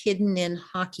meth was hidden in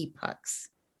hockey pucks?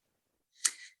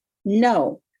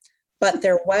 No, but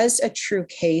there was a true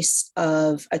case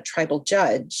of a tribal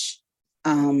judge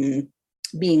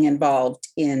being involved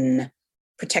in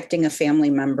protecting a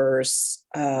family member's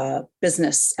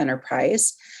business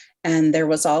enterprise. And there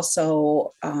was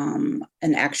also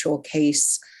an actual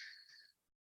case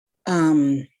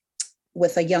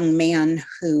with a young man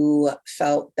who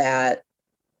felt that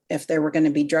if there were going to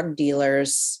be drug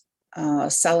dealers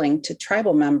selling to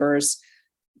tribal members,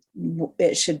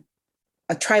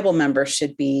 a tribal member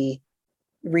should be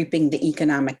reaping the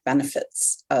economic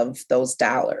benefits of those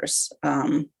dollars.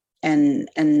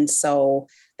 And so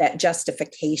that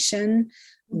justification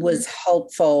was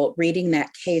helpful. Reading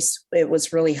that case, it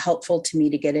was really helpful to me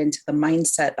to get into the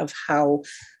mindset of how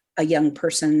a young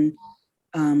person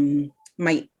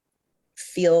might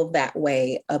feel that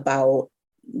way about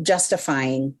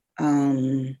justifying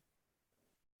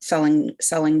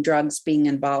selling drugs, being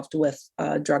involved with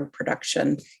drug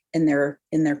production in their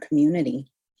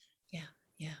community.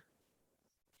 Yeah.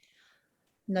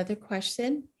 Another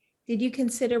question: did you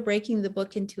consider breaking the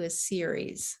book into a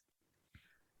series?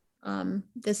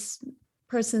 This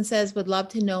person says, would love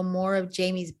to know more of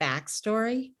Jamie's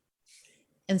backstory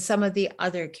and some of the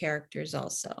other characters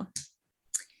also.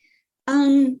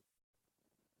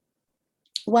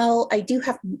 Well, I do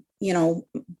have,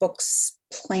 books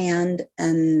planned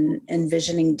and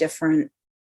envisioning different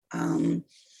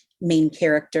main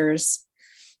characters.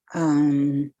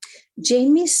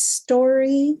 Jamie's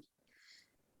story,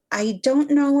 I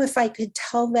don't know if I could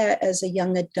tell that as a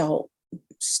young adult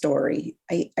story.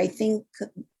 I think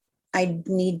I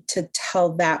need to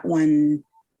tell that one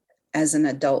as an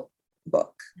adult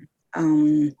book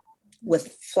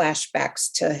with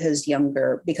flashbacks to his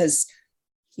younger, because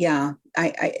yeah,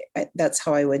 I that's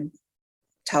how I would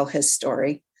tell his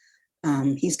story.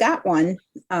 He's got one.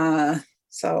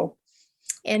 So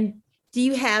And do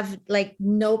you have like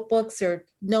notebooks or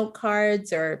note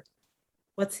cards or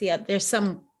what's the other? There's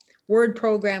some word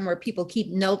program where people keep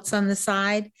notes on the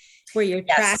side where you're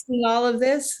yes, tracking all of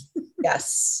this?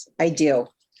 yes, I do.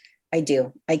 I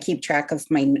do. I keep track of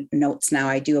my notes now.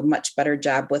 I do a much better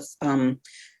job with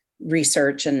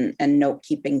research and note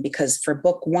keeping, because for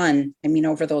book one, I mean,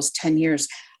 over those 10 years,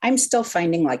 I'm still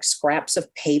finding like scraps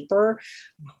of paper.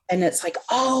 And it's like,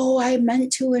 oh, I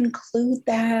meant to include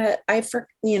that.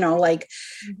 Like,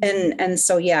 and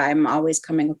so, yeah, I'm always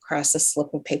coming across a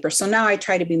slip of paper. So now I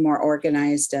try to be more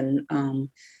organized and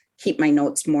keep my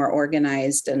notes more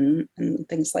organized and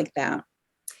things like that.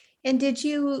 And did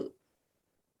you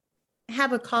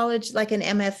have a college, like an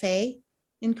MFA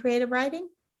in creative writing?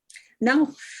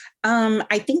 No,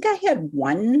 I think I had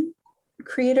one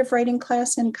creative writing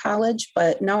class in college,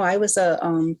 but no, I was a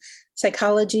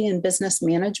psychology and business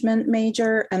management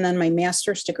major. And then my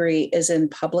master's degree is in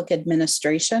public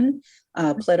administration,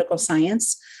 political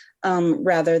science,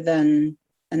 rather than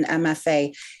an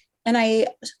MFA. And I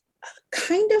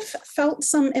kind of felt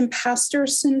some imposter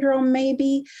syndrome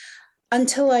maybe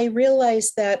until I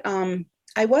realized that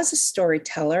I was a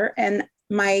storyteller and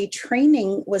my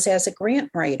training was as a grant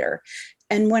writer.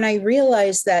 And when I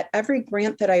realized that every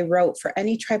grant that I wrote for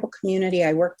any tribal community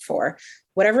I worked for,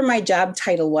 whatever my job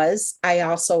title was, I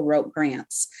also wrote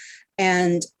grants.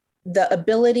 And the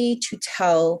ability to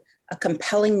tell a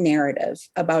compelling narrative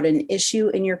about an issue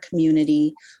in your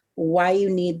community, why you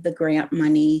need the grant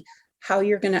money, how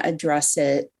you're going to address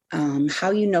it,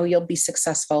 how you know you'll be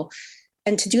successful.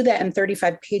 And to do that in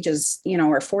 35 pages,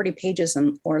 or 40 pages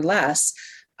or less,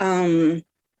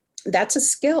 that's a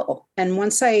skill. And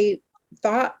once I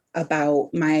thought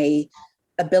about my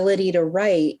ability to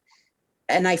write,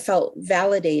 and I felt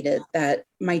validated that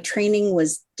my training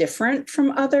was different from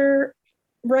other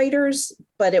writers,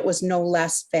 but it was no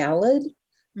less valid,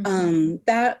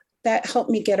 that helped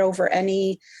me get over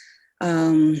any,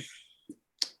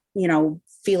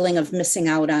 feeling of missing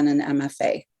out on an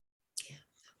MFA.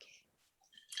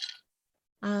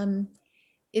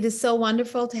 It is so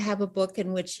wonderful to have a book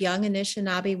in which young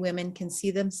Anishinaabe women can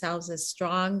see themselves as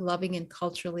strong, loving, and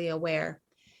culturally aware.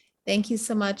 Thank you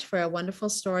so much for a wonderful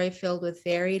story filled with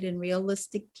varied and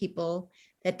realistic people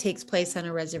that takes place on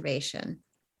a reservation.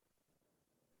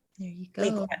 There you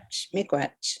go.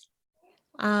 Miigwech.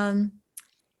 The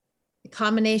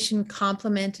combination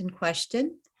compliment and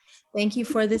question. Thank you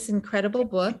for this incredible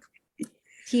book.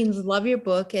 Teens love your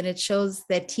book, and it shows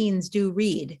that teens do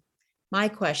read. My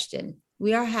question: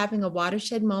 we are having a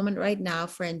watershed moment right now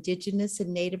for Indigenous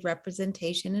and Native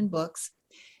representation in books,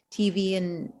 TV,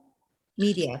 and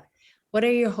media. What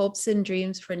are your hopes and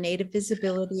dreams for Native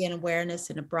visibility and awareness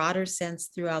in a broader sense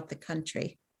throughout the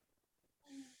country?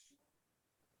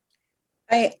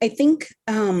 I think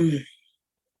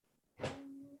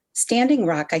Standing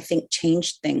Rock, I think,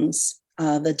 changed things.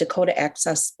 The Dakota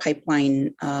Access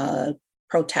Pipeline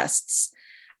protests,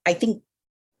 I think,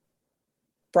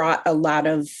 brought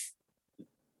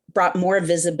more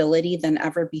visibility than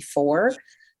ever before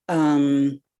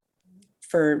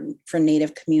for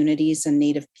Native communities and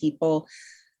Native people.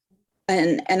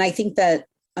 And I think that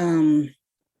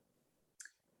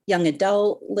young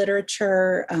adult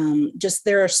literature, just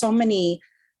there are so many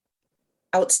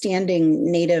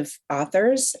outstanding Native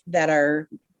authors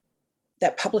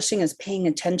that publishing is paying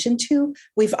attention to.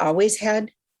 We've always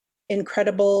had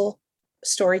incredible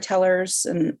storytellers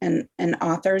and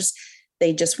authors.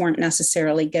 They just weren't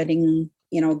necessarily getting,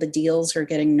 the deals or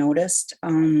getting noticed.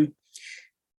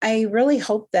 I really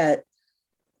hope that,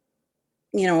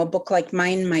 a book like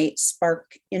mine might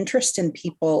spark interest in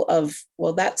people of,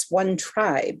 well, that's one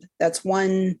tribe, that's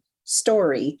one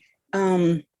story.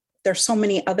 There's so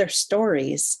many other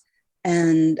stories.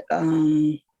 And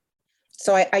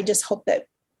so I just hope that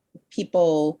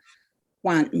people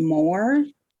want more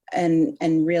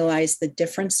and realize the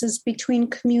differences between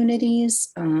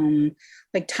communities.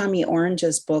 Like Tommy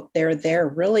Orange's book, There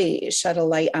really shed a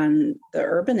light on the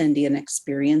urban Indian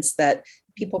experience that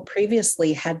people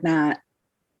previously had not,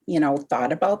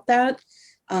 thought about that.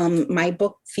 My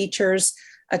book features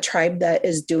a tribe that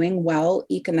is doing well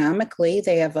economically.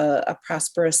 They have a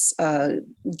prosperous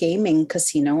gaming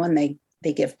casino, and they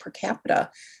give per capita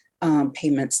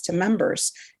payments to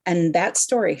members. And that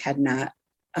story had not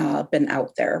been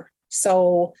out there.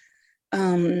 So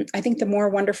I think the more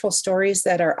wonderful stories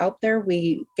that are out there,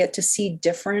 we get to see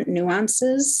different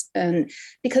nuances, and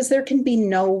because there can be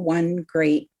no one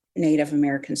great Native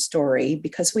American story,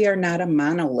 because we are not a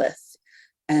monolith.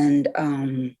 And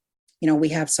we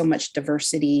have so much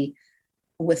diversity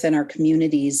within our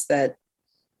communities that,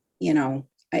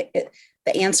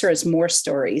 the answer is more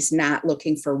stories, not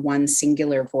looking for one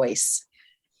singular voice.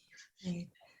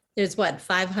 There's what,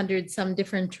 500 some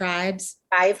different tribes?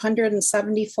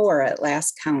 574 at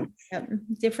last count. Yep.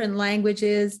 Different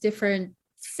languages, different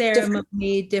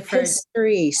ceremony, different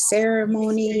history,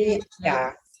 ceremony.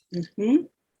 Yeah. Mhm.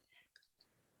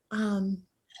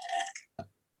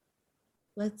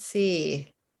 Let's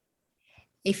see.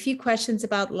 A few questions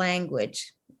about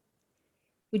language.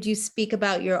 Would you speak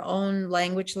about your own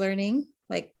language learning?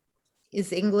 Like,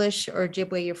 is English or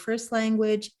Ojibwe your first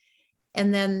language?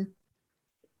 And then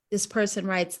this person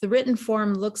writes, the written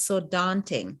form looks so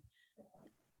daunting.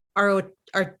 Are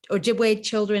Ojibwe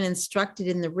children instructed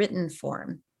in the written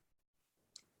form?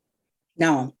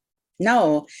 No.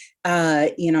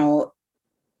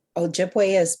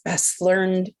 Ojibwe is best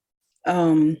learned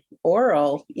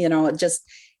oral, just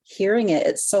hearing it.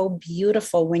 It's so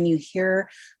beautiful when you hear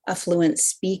a fluent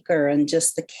speaker and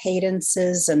just the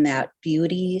cadences and that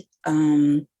beauty.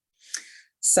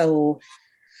 So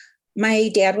my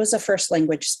dad was a first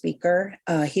language speaker.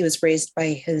 He was raised by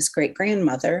his great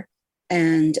grandmother.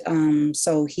 And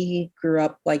so he grew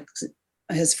up like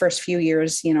his first few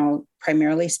years,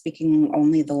 primarily speaking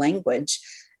only the language.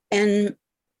 And,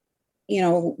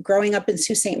 growing up in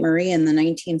Sault Ste. Marie in the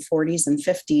 1940s and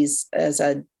 50s as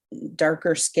a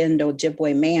darker skinned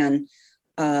Ojibwe man,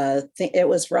 it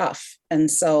was rough. And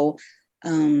so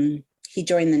he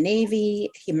joined the Navy.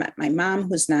 He met my mom,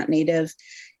 who's not Native.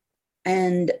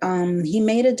 And he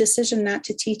made a decision not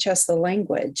to teach us the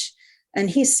language. And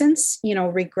he's since,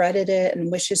 regretted it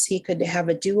and wishes he could have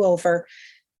a do-over.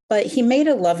 But he made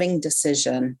a loving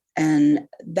decision. And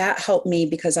that helped me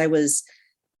because I was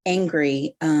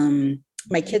angry.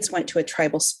 My kids went to a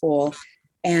tribal school.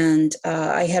 And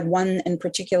I had one in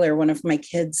particular, one of my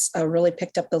kids really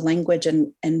picked up the language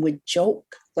and would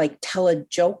joke, like tell a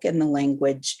joke in the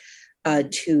language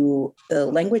to the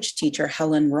language teacher,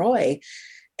 Helen Roy.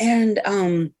 And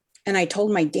I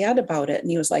told my dad about it,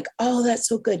 and he was like, oh, that's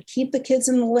so good. Keep the kids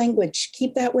in the language.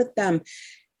 Keep that with them.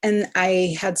 And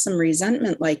I had some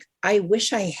resentment, like, I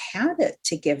wish I had it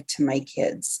to give to my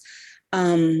kids.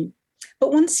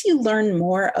 But once you learn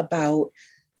more about,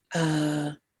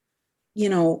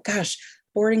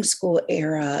 boarding school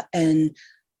era and,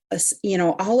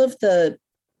 all of the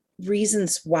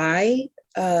reasons why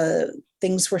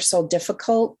things were so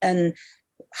difficult and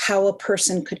how a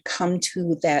person could come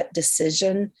to that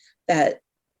decision that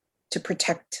to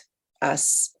protect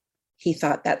us, he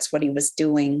thought that's what he was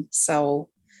doing. So,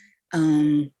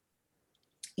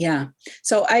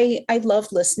 so I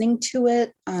love listening to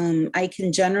it. I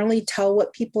can generally tell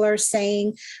what people are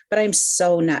saying, but I'm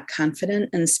so not confident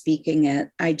in speaking it.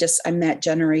 I'm that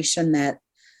generation that,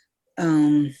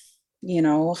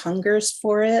 hungers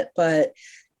for it, but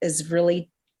is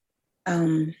really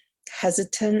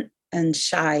hesitant and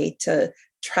shy to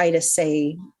try to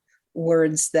say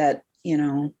words that,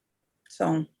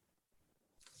 so.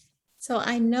 So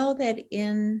I know that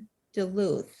in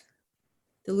Duluth,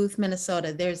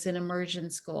 Minnesota, there's an immersion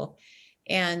school.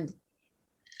 And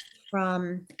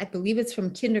I believe it's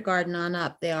from kindergarten on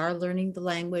up, they are learning the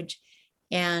language,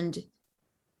 and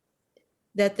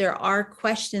that there are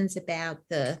questions about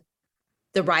the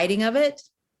writing of it.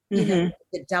 Mhm.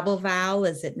 The double vowel,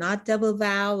 is it not double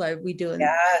vowel? Are we doing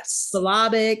Yes.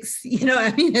 syllabics?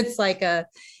 It's like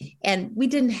and we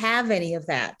didn't have any of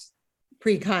that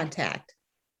pre-contact.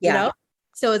 Yeah.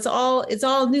 So it's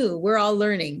all new. We're all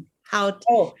learning how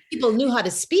people knew how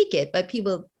to speak it, but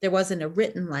there wasn't a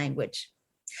written language.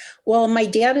 Well, my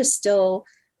dad is still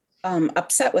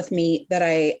upset with me that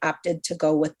I opted to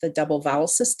go with the double vowel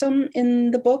system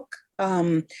in the book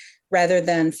rather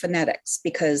than phonetics,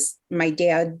 because my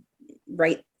dad,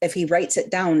 if he writes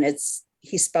it down,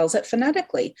 he spells it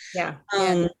phonetically. Yeah.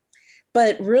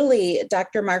 But really,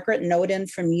 Dr. Margaret Noden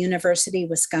from University of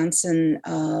Wisconsin,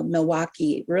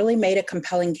 Milwaukee, really made a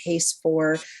compelling case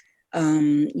for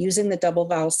using the double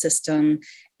vowel system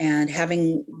and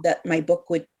having that my book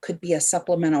could be a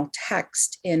supplemental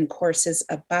text in courses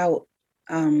about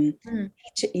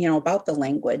about the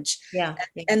language. Yeah.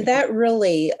 And that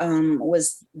really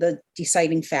was the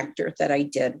deciding factor that I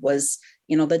did was,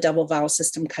 the double vowel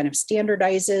system kind of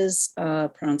standardizes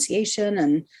pronunciation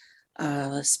and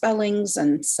spellings.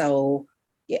 And so,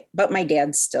 yeah, but my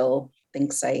dad still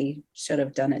thinks I should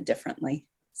have done it differently.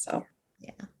 So,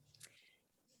 yeah.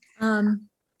 A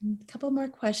couple more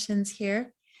questions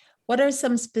here. What are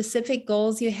some specific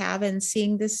goals you have in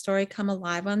seeing this story come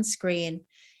alive on screen?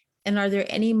 And are there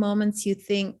any moments you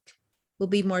think will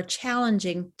be more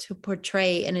challenging to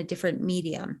portray in a different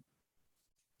medium?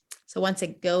 So once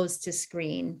it goes to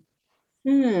screen.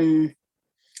 I'm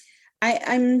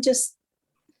just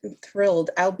thrilled.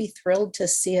 I'll be thrilled to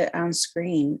see it on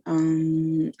screen.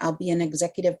 I'll be an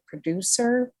executive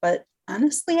producer, but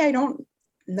honestly, I don't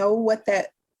know what that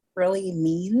really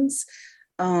means.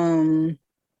 So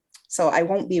I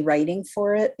won't be writing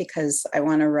for it because I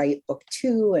want to write book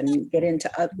 2 and get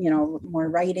into, more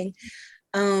writing.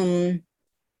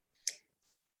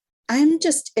 I'm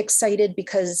just excited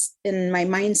because in my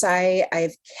mind's eye,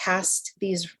 I've cast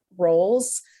these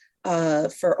roles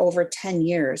for over 10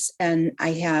 years, and I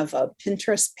have a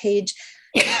Pinterest page.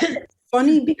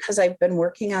 Funny because I've been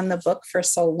working on the book for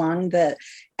so long that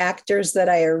actors that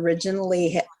I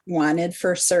originally wanted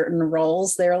for certain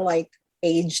roles, they're like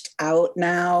aged out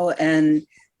now. And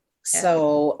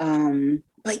so,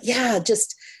 but yeah,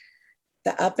 just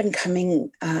the up and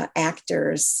coming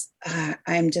actors,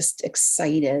 I'm just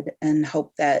excited and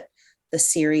hope that the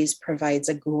series provides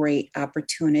a great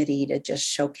opportunity to just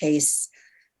showcase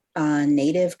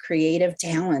Native creative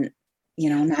talent,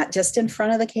 not just in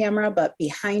front of the camera, but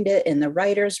behind it in the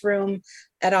writer's room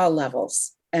at all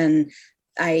levels. And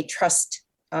I trust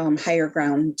Higher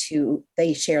Ground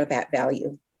they share that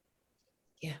value.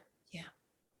 Yeah.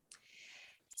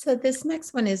 So this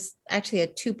next one is actually a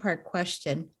 2-part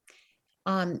question.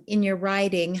 In your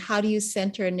writing, how do you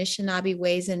center Anishinaabe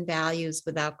ways and values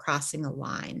without crossing a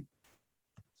line?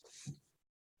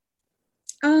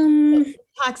 It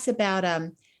talks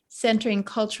about centering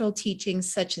cultural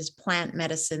teachings such as plant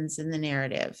medicines in the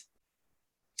narrative.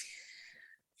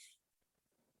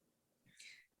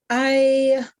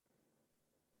 I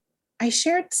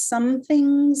shared some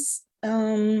things.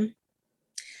 There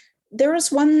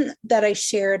was one that I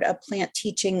shared, a plant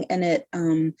teaching, and it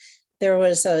there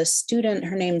was a student,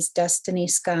 her name's Destiny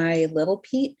Sky Little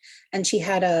Pete, and she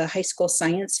had a high school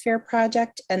science fair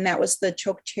project, and that was the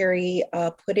choke cherry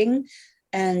pudding.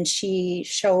 And she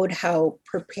showed how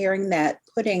preparing that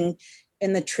pudding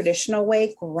in the traditional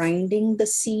way, grinding the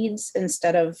seeds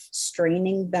instead of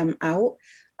straining them out,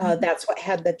 that's what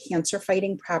had the cancer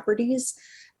fighting properties.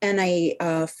 And I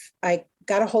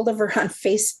got a hold of her on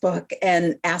Facebook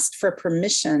and asked for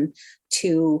permission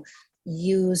to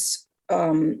use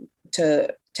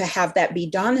to have that be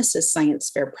done as a science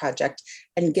fair project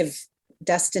and give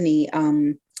Destiny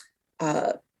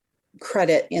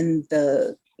credit in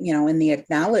the in the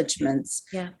acknowledgements.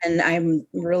 Yeah. And I'm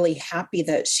really happy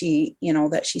that she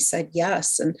said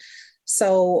yes. And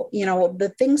so,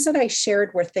 the things that I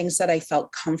shared were things that I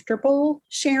felt comfortable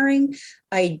sharing.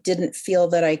 I didn't feel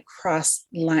that I crossed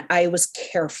line. I was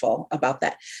careful about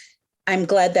that. I'm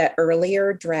glad that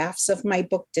earlier drafts of my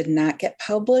book did not get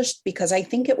published, because I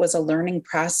think it was a learning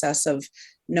process of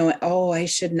knowing, oh, I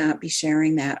should not be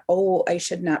sharing that. Oh, I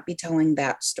should not be telling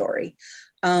that story.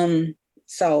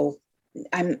 So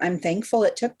I'm thankful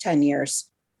it took 10 years.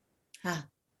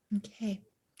 Okay.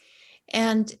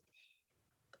 And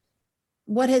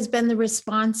what has been the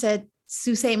response at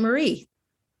Sault Ste. Marie?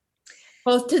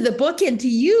 Both to the book and to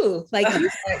you. Like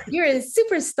you're a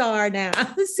superstar now.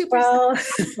 Well,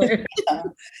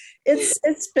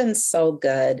 it's been so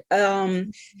good.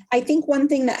 I think one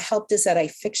thing that helped is that I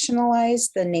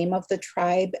fictionalized the name of the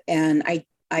tribe, and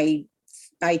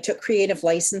I took creative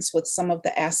license with some of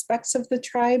the aspects of the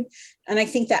tribe. And I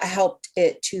think that helped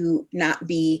it to not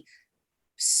be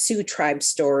Sioux tribe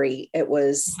story. It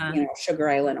was, Sugar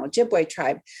Island Ojibwe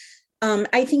tribe.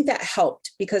 I think that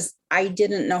helped because I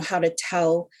didn't know how to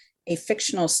tell a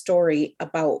fictional story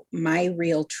about my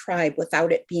real tribe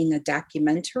without it being a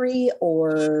documentary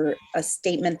or a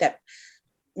statement that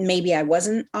maybe I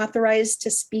wasn't authorized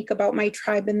to speak about my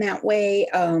tribe in that way.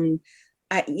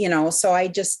 So I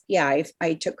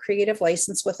took creative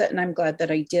license with it, and I'm glad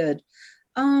that I did.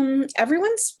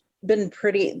 Everyone's been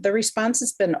the response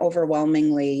has been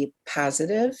overwhelmingly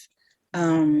positive.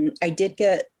 I did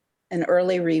get an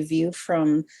early review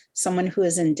from someone who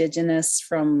is Indigenous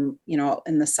from,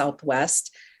 in the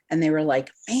Southwest. And they were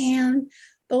like, man,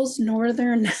 those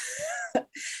Northern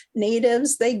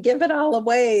natives, they give it all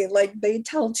away. Like they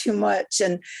tell too much.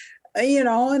 And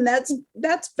and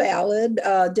that's valid.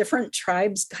 Different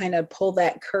tribes kind of pull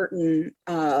that curtain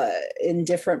in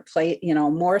different places,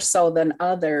 more so than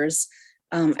others.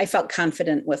 I felt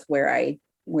confident with what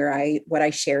I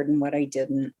shared and what I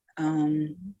didn't.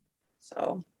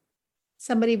 So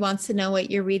somebody wants to know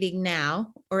what you're reading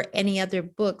now, or any other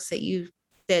books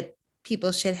that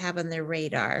people should have on their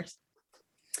radar.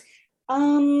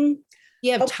 You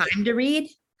have time to read?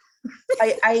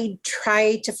 I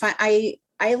try to find,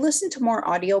 I listen to more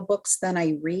audiobooks than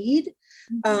I read,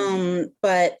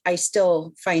 but I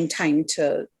still find time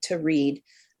to read.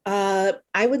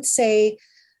 I would say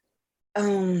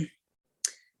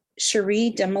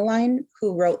Cherie Dimaline,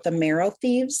 who wrote The Marrow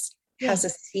Thieves, has a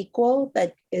sequel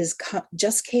that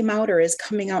just came out or is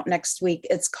coming out next week.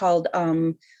 It's called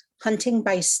Hunting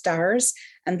by Stars.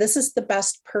 And this is the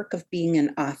best perk of being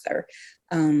an author.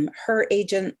 Her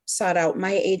agent sought out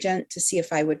my agent to see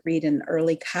if I would read an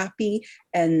early copy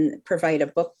and provide a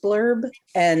book blurb.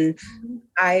 And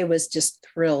I was just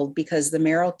thrilled because The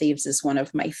Marrow Thieves is one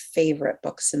of my favorite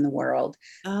books in the world.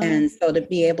 And so to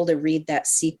be able to read that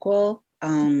sequel,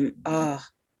 I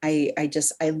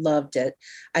loved it.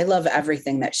 I love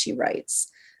everything that she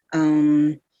writes.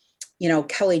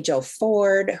 Kelly Jo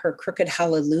Ford, her Crooked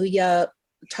Hallelujah,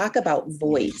 talk about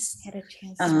voice.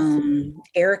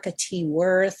 Erica T.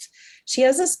 Worth. She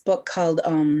has this book called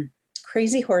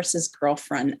Crazy Horse's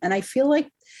Girlfriend. And I feel like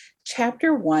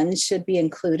chapter 1 should be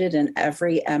included in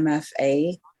every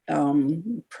MFA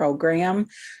program.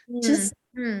 Just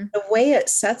the way it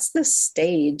sets the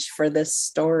stage for this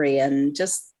story and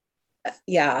just,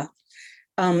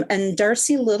 and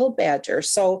Darcy Little Badger.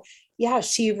 So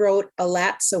she wrote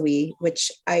Alatsoe,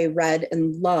 which I read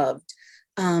and loved.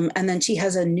 And then she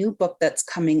has a new book that's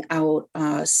coming out,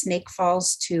 Snake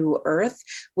Falls to Earth,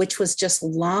 which was just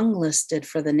longlisted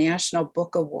for the National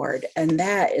Book Award. And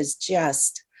that is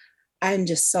I'm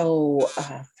just so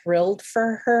thrilled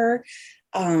for her.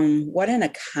 What an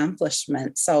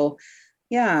accomplishment. So,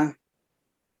 yeah.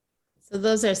 So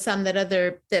those are some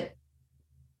that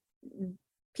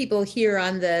people here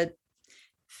on the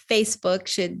Facebook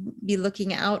should be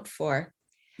looking out for.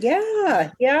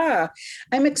 Yeah.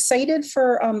 I'm excited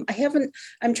for, I'm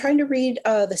trying to read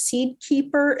The Seed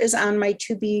Keeper is on my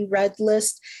to be read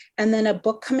list. And then a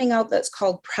book coming out that's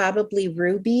called Probably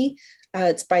Ruby.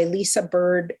 It's by Lisa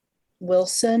Bird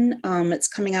Wilson. It's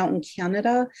coming out in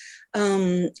Canada.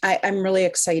 I'm really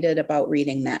excited about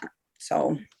reading that.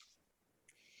 So.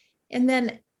 And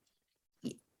then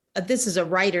this is a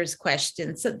writer's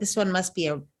question. So this one must be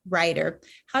a writer.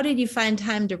 How did you find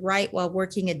time to write while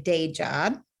working a day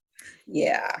job?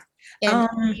 Yeah. And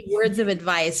words of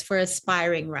advice for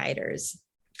aspiring writers.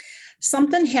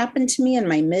 Something happened to me in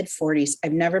my mid-40s.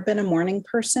 I've never been a morning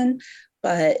person,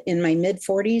 but in my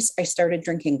mid-40s, I started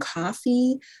drinking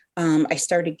coffee. I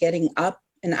started getting up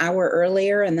an hour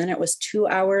earlier, and then it was 2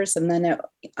 hours. And then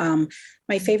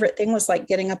my favorite thing was like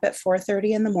getting up at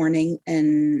 4:30 in the morning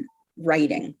and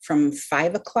writing from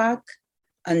 5 o'clock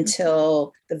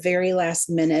until the very last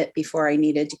minute before I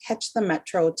needed to catch the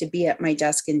metro to be at my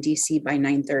desk in DC by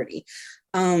 9:30.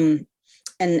 And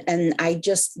I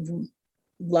just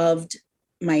loved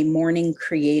my morning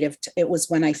creative. It was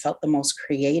when I felt the most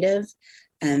creative.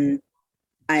 And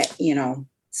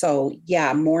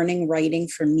morning writing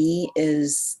for me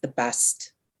is the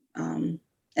best. And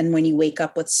when you wake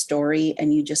up with story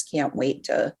and you just can't wait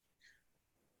to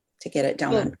get it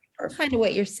down on paper. Kind of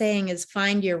what you're saying is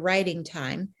find your writing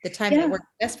time, the time that works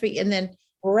best for you, and then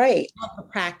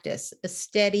practice, a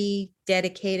steady,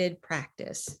 dedicated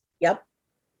practice. Yep,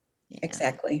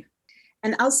 exactly.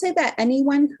 And I'll say that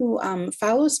anyone who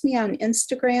follows me on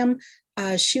Instagram,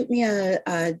 shoot me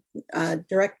a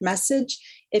direct message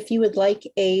if you would like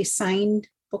a signed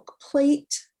book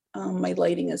plate. My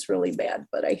lighting is really bad,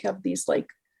 but I have these like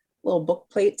little book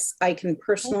plates. I can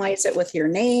personalize it with your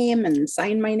name and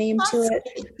sign my name to it.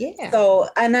 Yeah. So,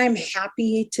 and I'm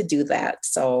happy to do that.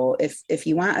 So if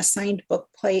you want a signed book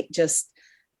plate, just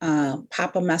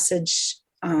pop a message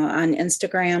on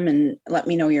Instagram and let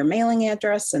me know your mailing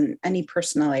address and any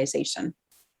personalization.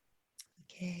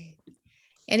 Okay.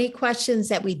 Any questions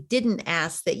that we didn't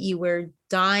ask that you were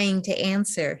dying to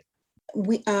answer?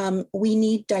 We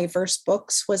Need Diverse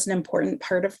Books was an important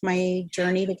part of my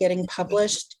journey to getting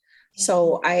published.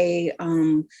 So I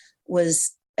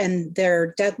and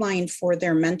their deadline for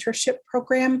their mentorship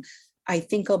program, I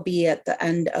think will be at the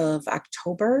end of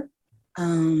October.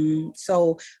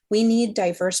 So We Need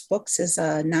Diverse Books is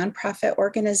a nonprofit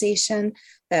organization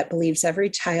that believes every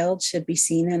child should be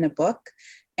seen in a book.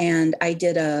 And I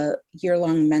did a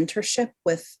year-long mentorship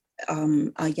with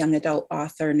a young adult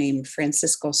author named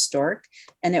Francisco Stork,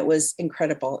 and it was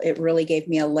incredible. It really gave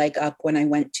me a leg up when I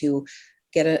went to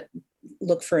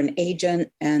look for an agent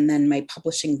and then my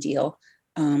publishing deal.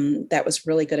 That was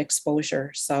really good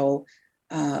exposure. So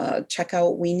check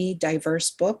out We Need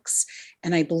Diverse Books.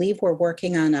 And I believe we're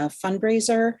working on a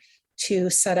fundraiser to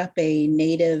set up a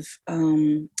native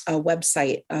a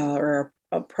website or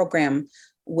a program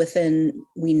within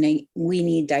We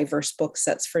Need Diverse Books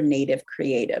that's for Native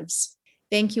creatives.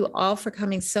 Thank you all for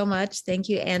coming so much. Thank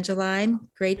you, Angeline.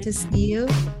 Great to see you.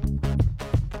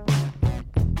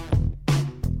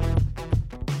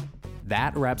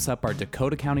 That wraps up our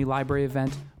Dakota County Library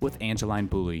event with Angeline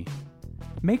Booley.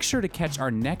 Make sure to catch our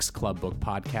next Club Book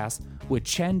podcast with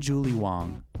Chen Julie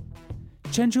Wong.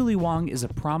 Chen Julie Wong is a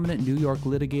prominent New York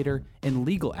litigator and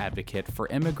legal advocate for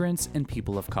immigrants and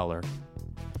people of color.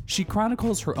 She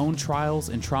chronicles her own trials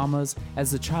and traumas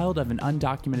as the child of an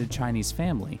undocumented Chinese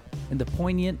family in the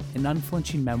poignant and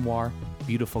unflinching memoir,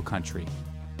 Beautiful Country,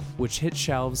 which hit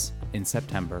shelves in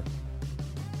September.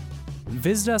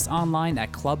 Visit us online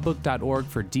at clubbook.org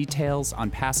for details on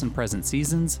past and present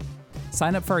seasons,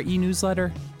 sign up for our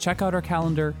e-newsletter, check out our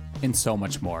calendar, and so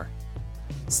much more.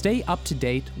 Stay up to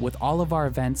date with all of our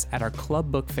events at our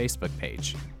Club Book Facebook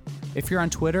page. If you're on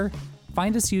Twitter,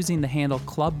 find us using the handle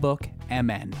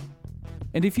ClubBookMN.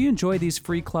 And if you enjoy these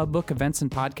free Club Book events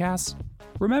and podcasts,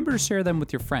 remember to share them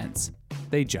with your friends.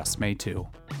 They just may too.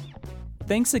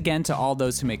 Thanks again to all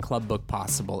those who make Club Book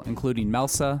possible, including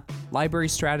MELSA, Library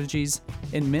Strategies,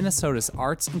 and Minnesota's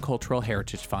Arts and Cultural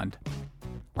Heritage Fund.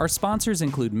 Our sponsors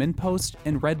include MinnPost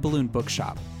and Red Balloon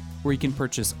Bookshop, where you can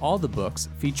purchase all the books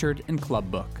featured in Club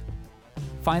Book.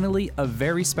 Finally, a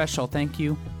very special thank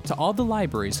you to all the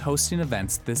libraries hosting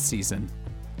events this season.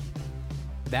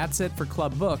 That's it for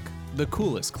Club Book, the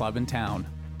coolest club in town.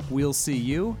 We'll see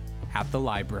you at the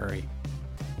library.